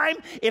it's time,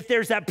 if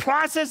there's that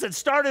process that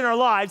started in our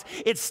lives,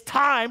 it's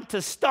time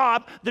to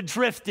stop the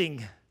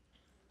drifting.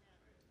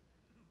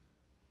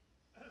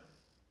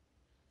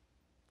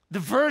 The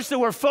verse that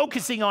we're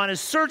focusing on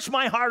is, search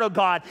my heart, O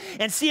God,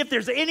 and see if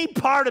there's any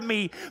part of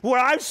me where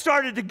I've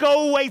started to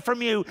go away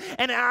from you.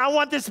 And I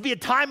want this to be a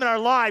time in our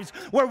lives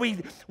where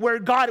we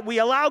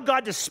allow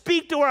God to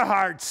speak to our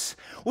hearts.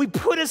 We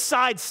put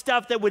aside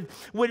stuff that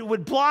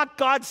would block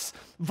God's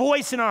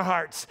voice in our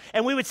hearts.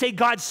 And we would say,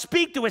 God,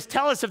 speak to us.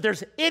 Tell us if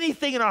there's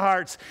anything in our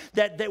hearts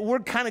that we're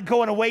kind of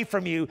going away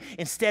from you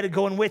instead of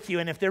going with you.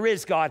 And if there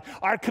is, God,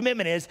 our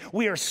commitment is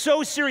we are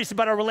so serious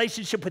about our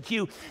relationship with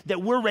you that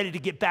we're ready to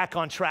get back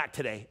on track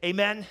today.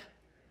 Amen?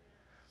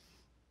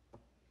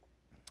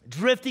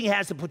 Drifting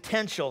has the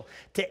potential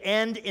to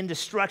end in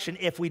destruction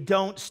if we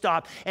don't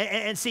stop.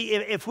 And see,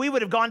 if we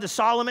would have gone to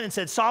Solomon and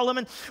said,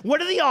 Solomon,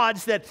 what are the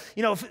odds that,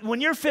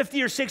 when you're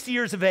 50 or 60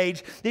 years of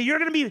age, that you're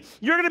going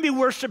to be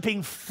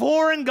worshiping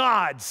foreign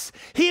gods?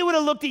 He would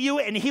have looked at you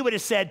and he would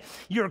have said,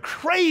 you're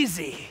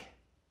crazy.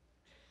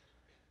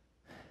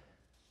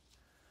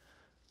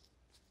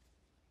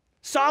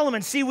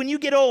 Solomon, see, when you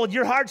get old,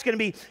 your heart's going to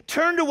be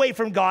turned away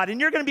from God and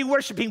you're going to be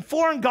worshiping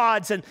foreign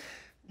gods. And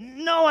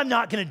no, I'm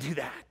not going to do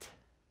that.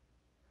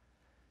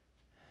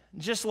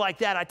 Just like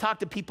that, I talk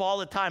to people all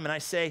the time and I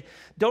say,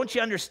 don't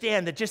you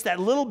understand that just that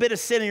little bit of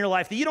sin in your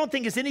life that you don't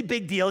think is any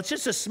big deal, it's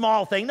just a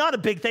small thing, not a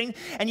big thing,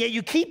 and yet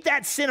you keep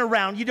that sin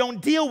around, you don't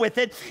deal with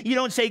it, you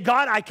don't say,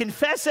 God, I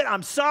confess it,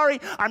 I'm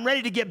sorry, I'm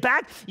ready to get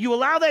back. You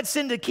allow that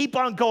sin to keep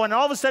on going, and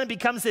all of a sudden it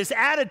becomes this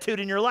attitude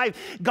in your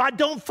life. God,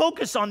 don't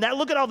focus on that.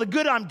 Look at all the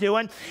good I'm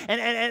doing,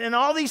 and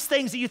all these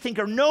things that you think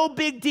are no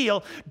big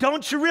deal.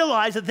 Don't you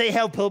realize that they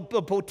have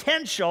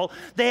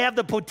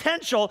the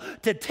potential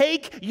to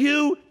take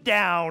you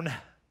down?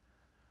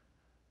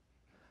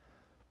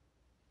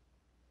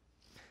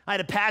 I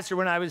had a pastor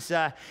when I was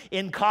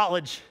in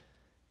college,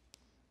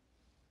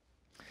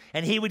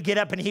 and he would get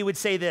up and he would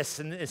say this,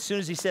 and as soon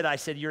as he said, I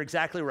said, you're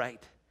exactly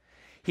right.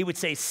 He would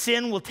say,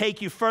 sin will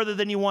take you further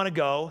than you want to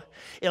go.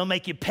 It'll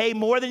make you pay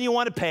more than you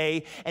want to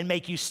pay and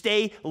make you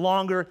stay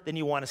longer than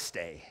you want to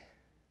stay.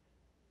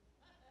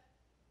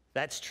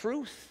 That's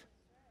truth.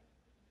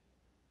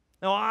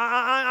 No,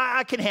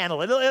 I can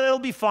handle it. It'll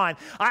be fine.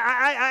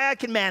 I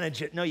can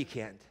manage it. No, you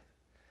can't.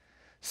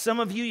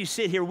 Some of you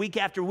sit here week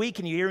after week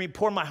and you hear me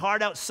pour my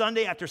heart out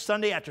Sunday after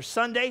Sunday after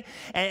Sunday,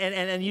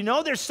 and you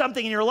know there's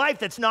something in your life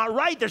that's not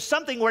right. There's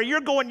something where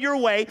you're going your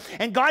way,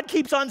 and God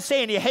keeps on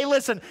saying to you, hey,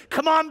 listen,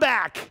 come on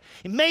back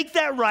and make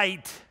that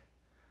right.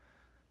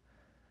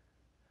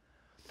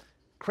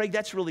 Craig,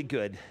 that's really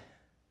good.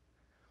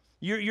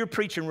 You're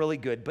preaching really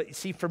good, but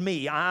see, for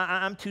me,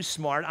 I'm too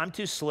smart, I'm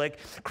too slick.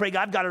 Craig,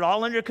 I've got it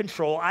all under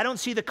control. I don't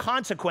see the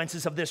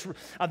consequences of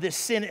this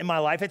sin in my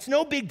life. It's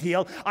no big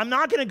deal. I'm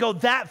not going to go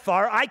that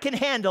far. I can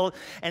handle it.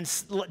 And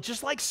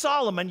just like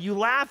Solomon, you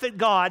laugh at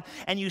God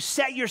and you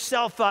set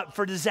yourself up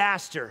for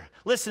disaster.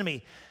 Listen to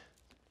me.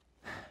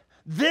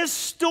 This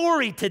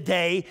story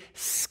today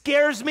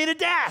scares me to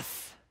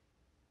death.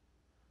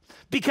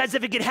 Because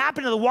if it could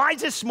happen to the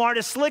wisest,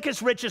 smartest,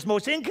 slickest, richest,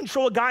 most in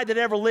control guy that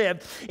ever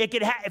lived, if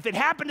it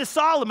happened to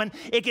Solomon,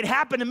 it could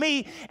happen to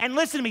me. And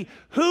listen to me,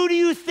 who do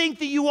you think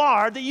that you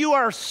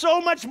are so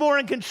much more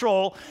in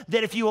control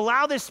that if you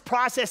allow this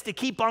process to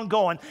keep on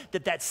going,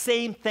 that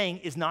same thing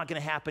is not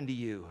going to happen to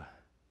you?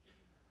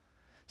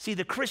 See,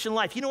 the Christian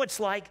life, you know what it's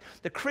like?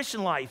 The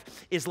Christian life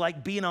is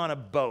like being on a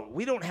boat.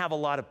 We don't have a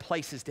lot of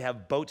places to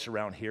have boats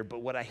around here,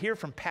 but what I hear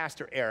from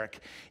Pastor Eric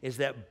is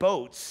that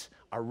boats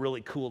are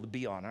really cool to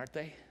be on, aren't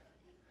they?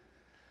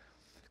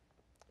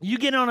 You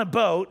get on a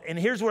boat, and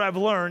here's what I've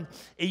learned.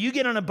 You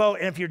get on a boat,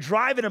 and if you're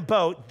driving a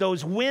boat,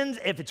 those winds,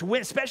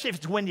 especially if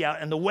it's windy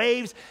out, and the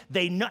waves,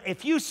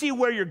 if you see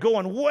where you're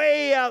going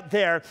way out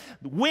there,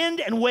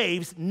 wind and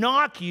waves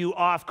knock you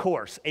off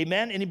course.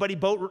 Amen? Anybody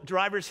boat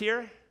drivers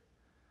here?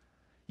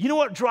 You know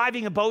what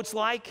driving a boat's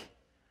like?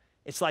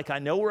 It's like I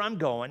know where I'm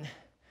going.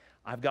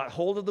 I've got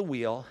hold of the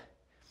wheel,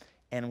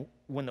 and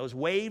when those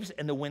waves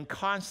and the wind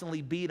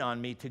constantly beat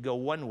on me to go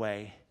one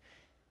way,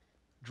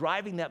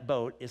 driving that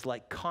boat is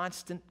like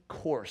constant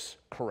course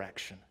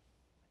correction.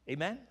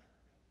 Amen?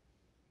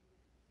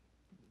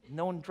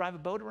 No one drive a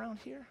boat around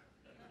here?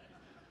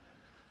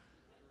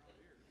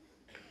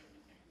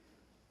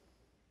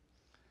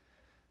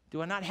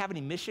 Do I not have any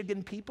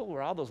Michigan people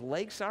where all those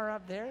lakes are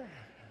up there?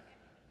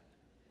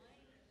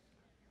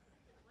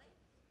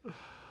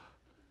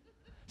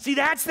 See,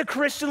 that's the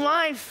Christian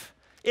life.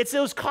 It's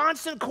those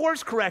constant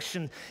course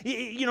correction.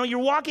 You know, you're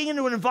walking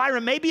into an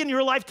environment, maybe in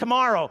your life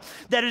tomorrow,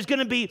 that is going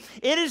to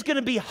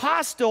be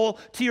hostile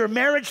to your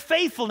marriage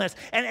faithfulness.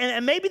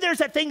 And maybe there's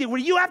that thing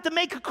where you have to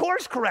make a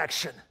course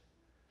correction.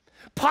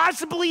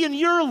 Possibly in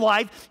your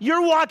life,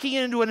 you're walking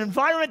into an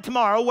environment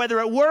tomorrow, whether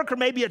at work or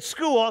maybe at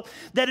school,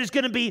 that is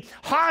going to be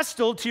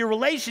hostile to your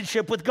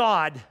relationship with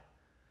God.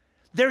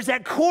 There's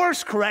that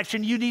course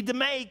correction you need to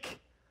make.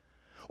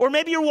 Or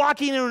maybe you're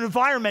walking into an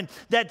environment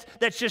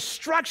that's just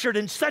structured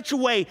in such a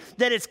way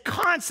that it's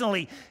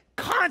constantly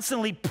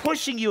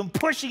pushing you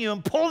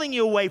and pulling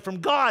you away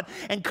from God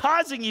and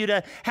causing you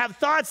to have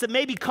thoughts that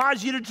maybe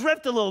cause you to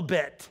drift a little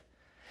bit.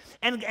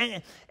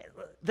 And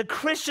the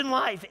Christian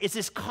life is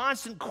this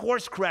constant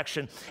course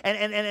correction.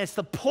 And it's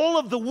the pull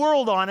of the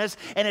world on us,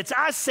 and it's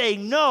us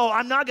saying, no,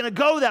 I'm not going to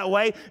go that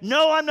way.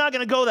 No, I'm not going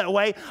to go that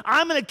way.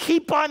 I'm going to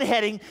keep on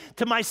heading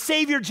to my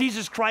Savior,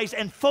 Jesus Christ,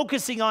 and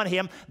focusing on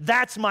Him.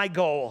 That's my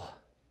goal.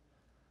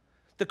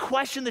 The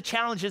question, the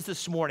challenge is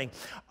this morning,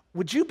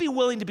 would you be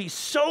willing to be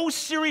so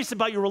serious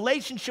about your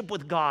relationship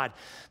with God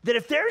that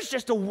if there's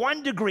just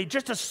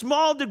a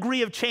small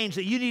degree of change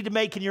that you need to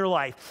make in your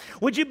life,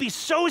 would you be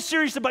so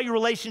serious about your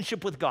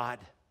relationship with God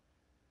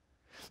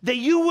that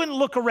you wouldn't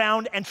look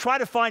around and try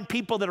to find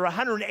people that are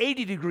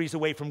 180 degrees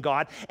away from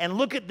God and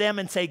look at them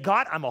and say,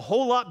 God, I'm a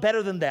whole lot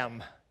better than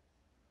them?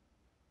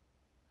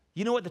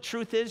 You know what the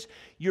truth is?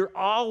 You're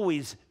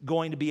always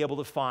going to be able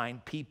to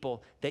find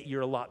people that you're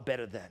a lot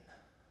better than.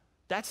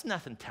 That's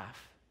nothing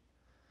tough.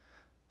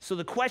 So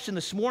the question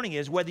this morning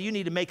is whether you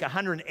need to make a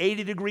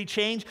 180-degree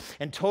change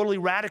and totally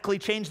radically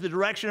change the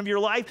direction of your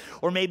life,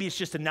 or maybe it's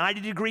just a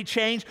 90-degree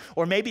change,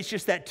 or maybe it's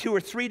just that 2 or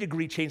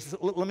 3-degree change.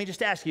 Let me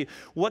just ask you,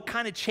 what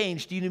kind of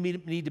change do you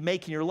need to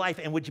make in your life,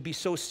 and would you be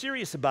so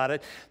serious about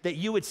it that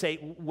you would say,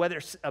 whether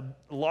it's a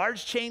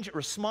large change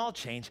or a small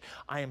change,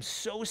 I am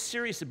so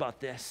serious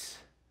about this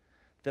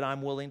that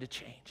I'm willing to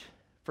change?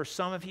 For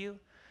some of you,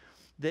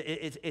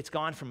 it's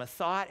gone from a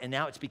thought, and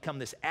now it's become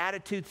this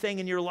attitude thing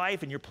in your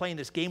life, and you're playing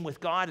this game with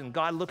God, and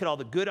God, look at all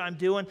the good I'm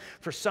doing.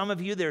 For some of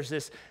you, there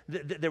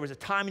was a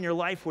time in your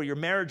life where your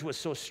marriage was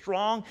so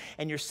strong,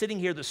 and you're sitting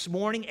here this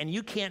morning, and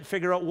you can't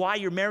figure out why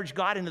your marriage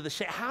got into the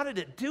shit. How did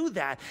it do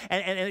that?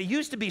 And it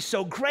used to be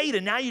so great,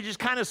 and now you just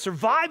kind of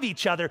survive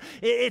each other.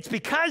 It's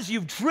because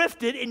you've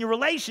drifted in your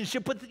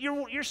relationship with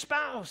your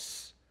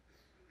spouse.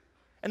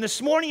 And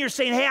this morning, you're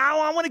saying, hey,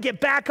 I want to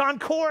get back on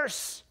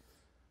course.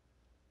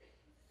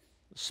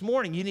 This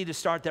morning, you need to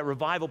start that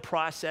revival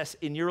process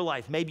in your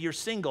life. Maybe you're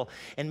single,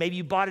 and maybe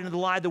you bought into the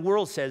lie the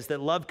world says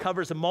that love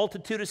covers a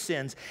multitude of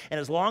sins, and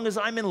as long as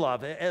I'm in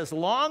love, as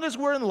long as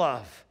we're in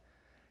love,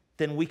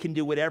 then we can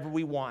do whatever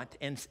we want.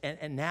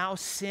 And now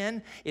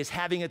sin is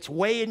having its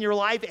way in your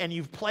life, and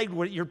you're plagued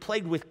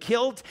with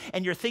guilt,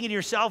 and you're thinking to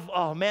yourself,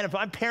 oh man, if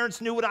my parents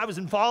knew what I was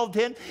involved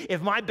in,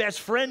 if my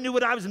best friend knew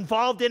what I was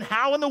involved in,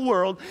 how in the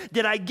world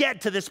did I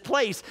get to this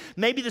place?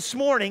 Maybe this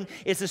morning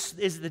is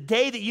the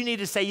day that you need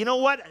to say, you know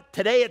what?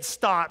 Today it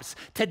stops.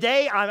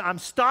 Today I'm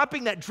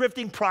stopping that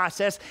drifting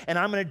process, and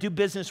I'm going to do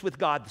business with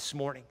God this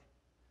morning.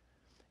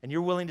 And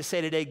you're willing to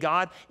say today,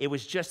 God, it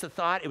was just a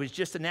thought, it was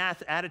just an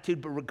attitude,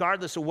 but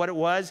regardless of what it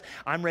was,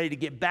 I'm ready to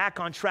get back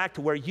on track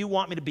to where you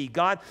want me to be.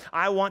 God,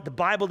 I want the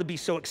Bible to be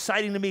so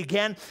exciting to me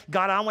again.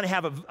 God, I want to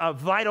have a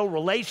vital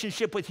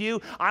relationship with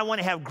you. I want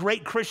to have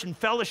great Christian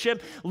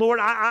fellowship. Lord,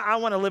 I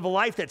want to live a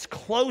life that's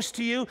close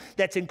to you,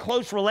 that's in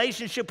close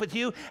relationship with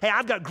you. Hey,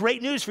 I've got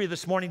great news for you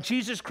this morning.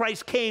 Jesus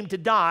Christ came to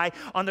die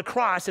on the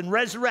cross and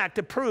resurrect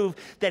to prove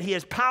that he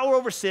has power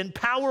over sin,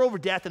 power over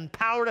death, and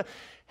power to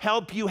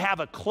help you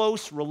have a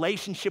close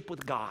relationship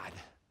with God.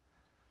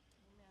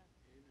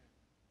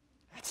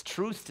 That's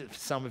truth to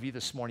some of you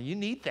this morning. You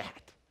need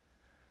that.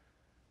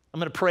 I'm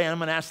going to pray, and I'm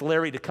going to ask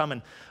Larry to come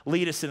and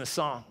lead us in a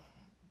song.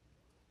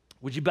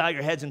 Would you bow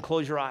your heads and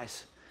close your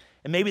eyes?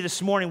 And maybe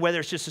this morning, whether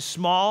it's just a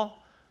small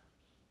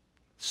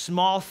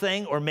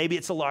thing, or maybe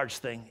it's a large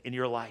thing in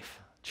your life,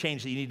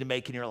 change that you need to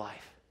make in your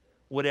life,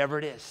 whatever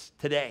it is,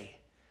 today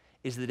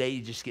is the day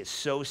you just get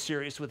so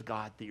serious with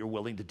God that you're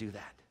willing to do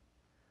that.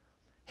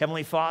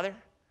 Heavenly Father,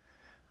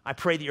 I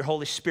pray that your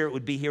Holy Spirit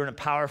would be here in a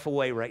powerful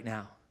way right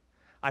now.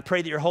 I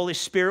pray that your Holy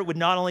Spirit would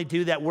not only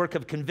do that work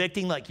of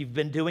convicting like you've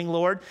been doing,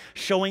 Lord,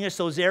 showing us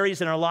those areas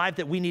in our life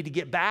that we need to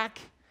get back,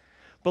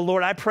 but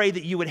Lord, I pray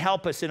that you would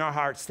help us in our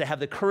hearts to have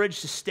the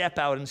courage to step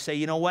out and say,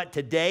 you know what,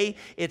 today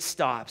it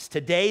stops.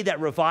 Today that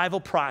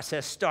revival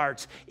process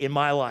starts in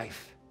my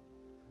life.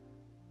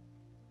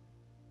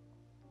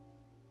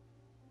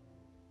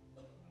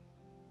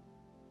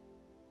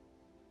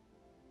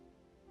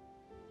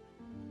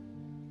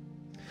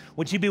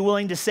 Would you be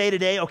willing to say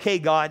today, okay,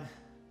 God,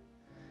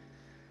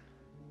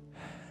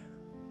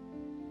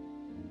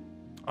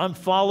 I'm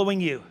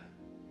following you.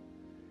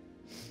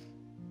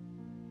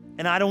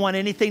 And I don't want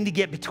anything to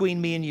get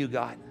between me and you,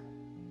 God.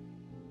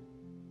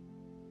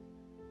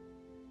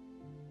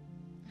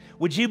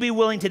 Would you be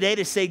willing today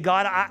to say,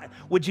 God,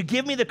 would you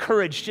give me the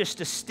courage just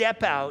to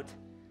step out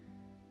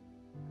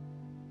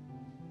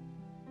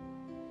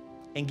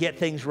and get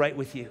things right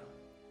with you?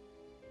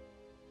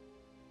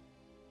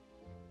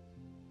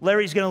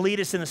 Larry's going to lead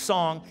us in a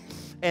song.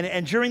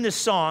 And during this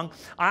song,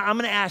 I'm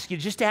going to ask you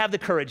just to have the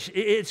courage.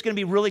 It's going to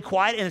be really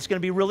quiet and it's going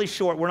to be really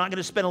short. We're not going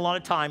to spend a lot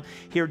of time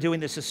here doing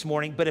this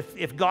morning. But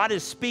if God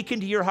is speaking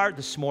to your heart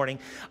this morning,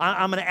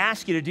 I'm going to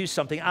ask you to do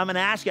something. I'm going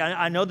to ask you,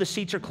 I know the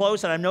seats are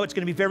closed and I know it's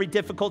going to be very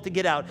difficult to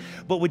get out.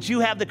 But would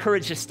you have the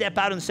courage to step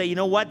out and say, you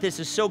know what, this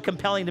is so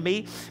compelling to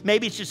me.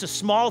 Maybe it's just a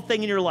small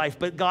thing in your life.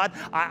 But God,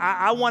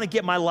 I want to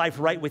get my life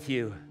right with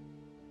you.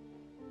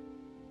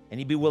 And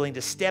you'd be willing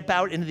to step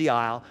out into the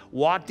aisle,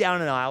 walk down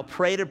an aisle,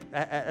 pray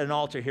at an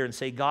altar here and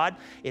say, God,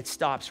 it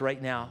stops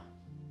right now.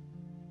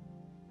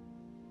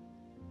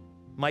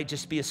 Might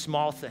just be a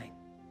small thing,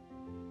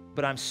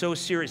 but I'm so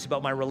serious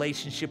about my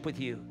relationship with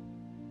you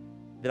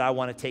that I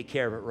want to take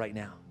care of it right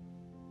now.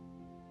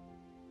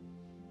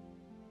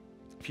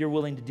 If you're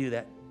willing to do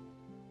that,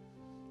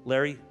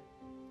 Larry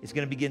is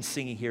going to begin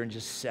singing here in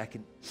just a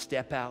second.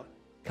 Step out,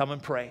 come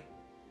and pray.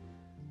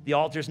 The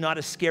altar is not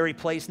a scary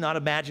place, not a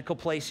magical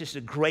place, just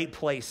a great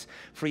place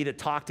for you to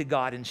talk to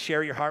God and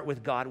share your heart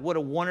with God. What a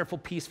wonderful,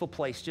 peaceful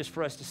place just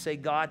for us to say,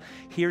 God,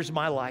 here's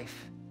my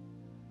life.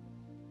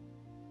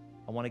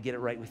 I want to get it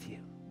right with you.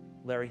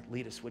 Larry,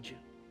 lead us, would you?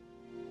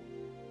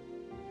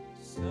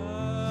 Search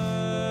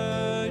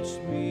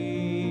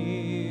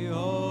me,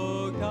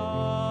 O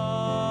God,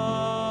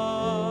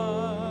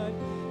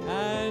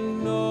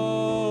 and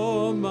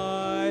know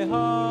my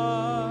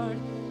heart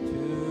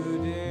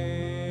today.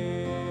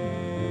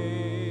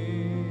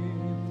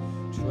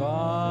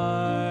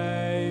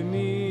 Try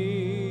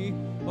me,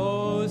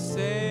 O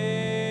Savior,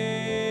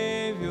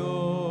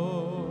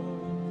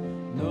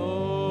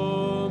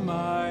 know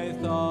my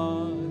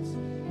thoughts,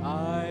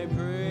 I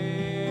pray.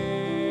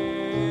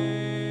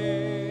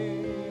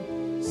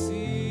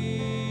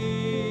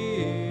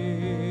 See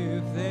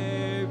if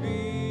there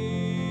be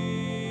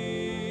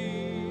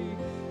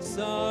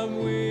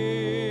some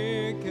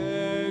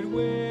wicked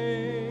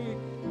way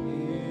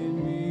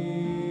in me.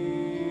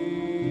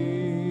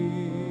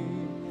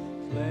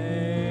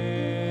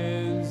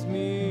 Cleanse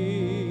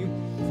me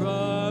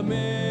from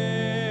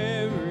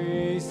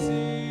every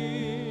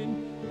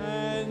sin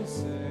and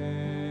set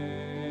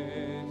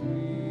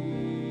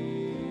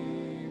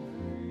me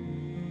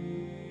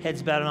free.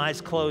 Heads bowed and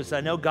eyes closed.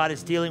 I know God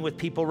is dealing with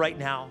people right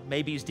now.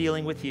 Maybe he's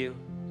dealing with you.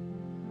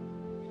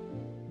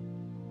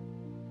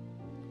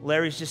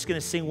 Larry's just going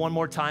to sing one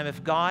more time.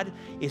 If God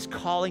is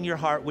calling your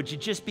heart, would you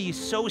just be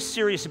so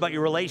serious about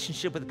your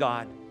relationship with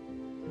God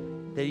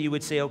that you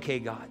would say, okay,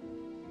 God,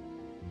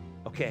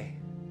 okay.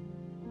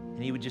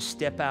 And he would just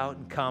step out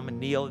and come and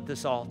kneel at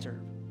this altar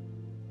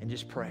and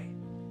just pray.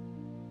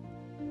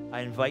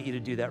 I invite you to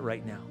do that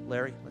right now.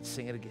 Larry, let's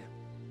sing it again.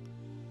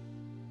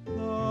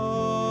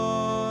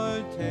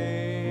 Lord,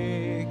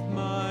 take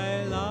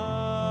my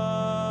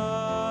life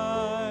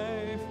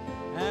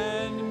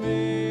and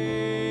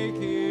make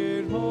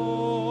it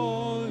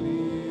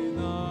wholly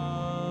thine.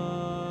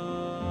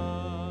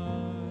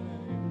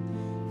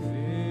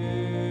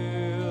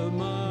 Fill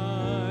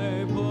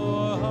my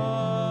poor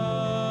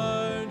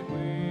heart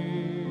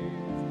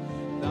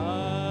with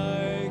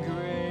thy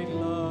great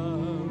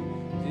love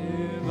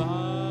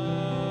divine.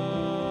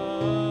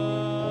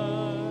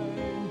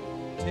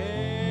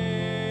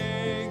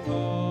 Take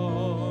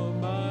all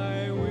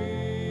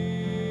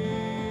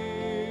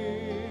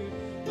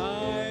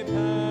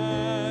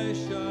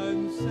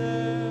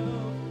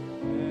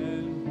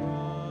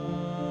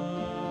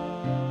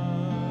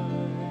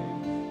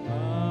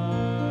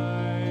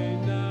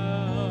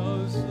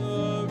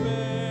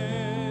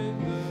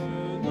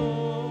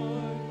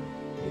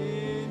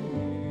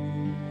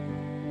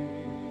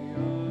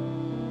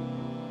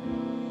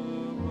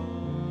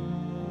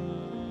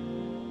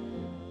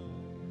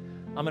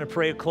I'm going to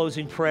pray a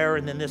closing prayer,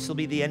 and then this will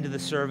be the end of the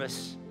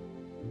service.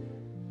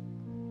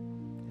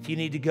 If you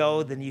need to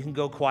go, then you can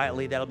go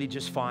quietly. That'll be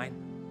just fine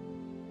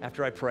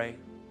after I pray.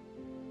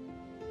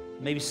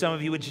 Maybe some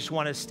of you would just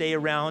want to stay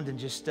around and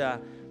just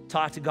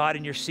talk to God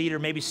in your seat, or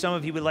maybe some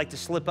of you would like to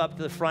slip up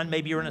to the front.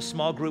 Maybe you're in a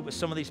small group with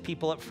some of these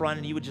people up front,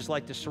 and you would just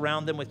like to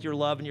surround them with your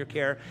love and your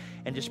care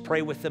and just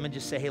pray with them and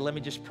just say, hey, let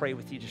me just pray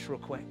with you just real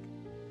quick.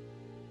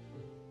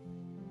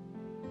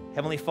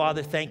 Heavenly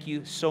Father, thank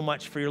you so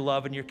much for your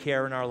love and your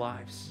care in our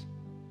lives.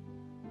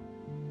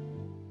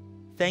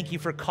 Thank you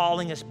for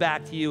calling us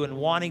back to you and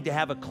wanting to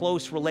have a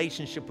close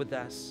relationship with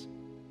us.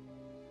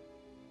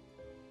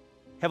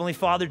 Heavenly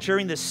Father,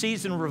 during this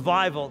season of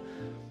revival,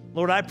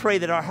 Lord, I pray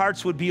that our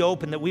hearts would be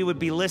open, that we would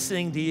be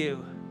listening to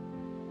you.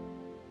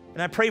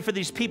 And I pray for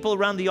these people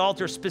around the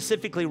altar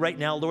specifically right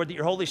now, Lord, that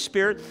your Holy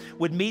Spirit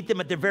would meet them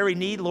at their very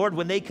need. Lord,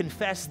 when they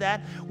confess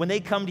that, when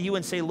they come to you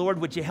and say, Lord,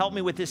 would you help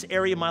me with this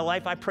area of my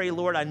life? I pray,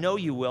 Lord, I know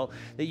you will,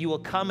 that you will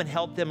come and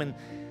help them and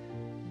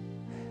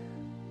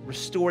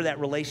restore that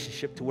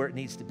relationship to where it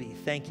needs to be.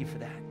 Thank you for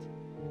that.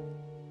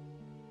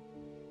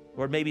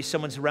 Lord, maybe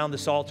someone's around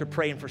this altar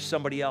praying for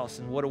somebody else,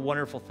 and what a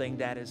wonderful thing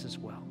that is as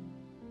well.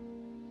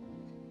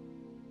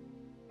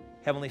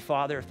 Heavenly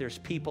Father, if there's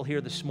people here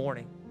this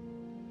morning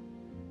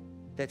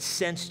that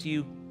sensed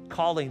you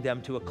calling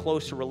them to a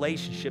closer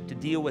relationship to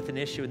deal with an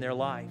issue in their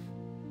life,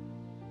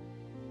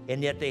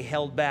 and yet they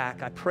held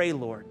back, I pray,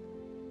 Lord,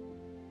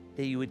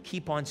 that you would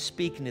keep on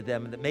speaking to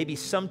them, and that maybe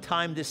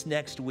sometime this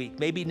next week,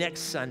 maybe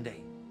next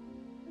Sunday,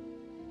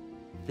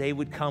 they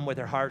would come with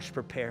their hearts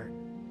prepared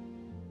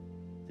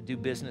to do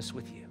business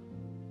with you.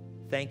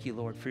 Thank you,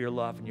 Lord, for your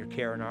love and your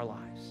care in our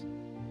lives.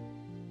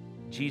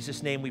 In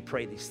Jesus' name we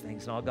pray these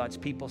things, and all God's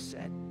people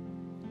said,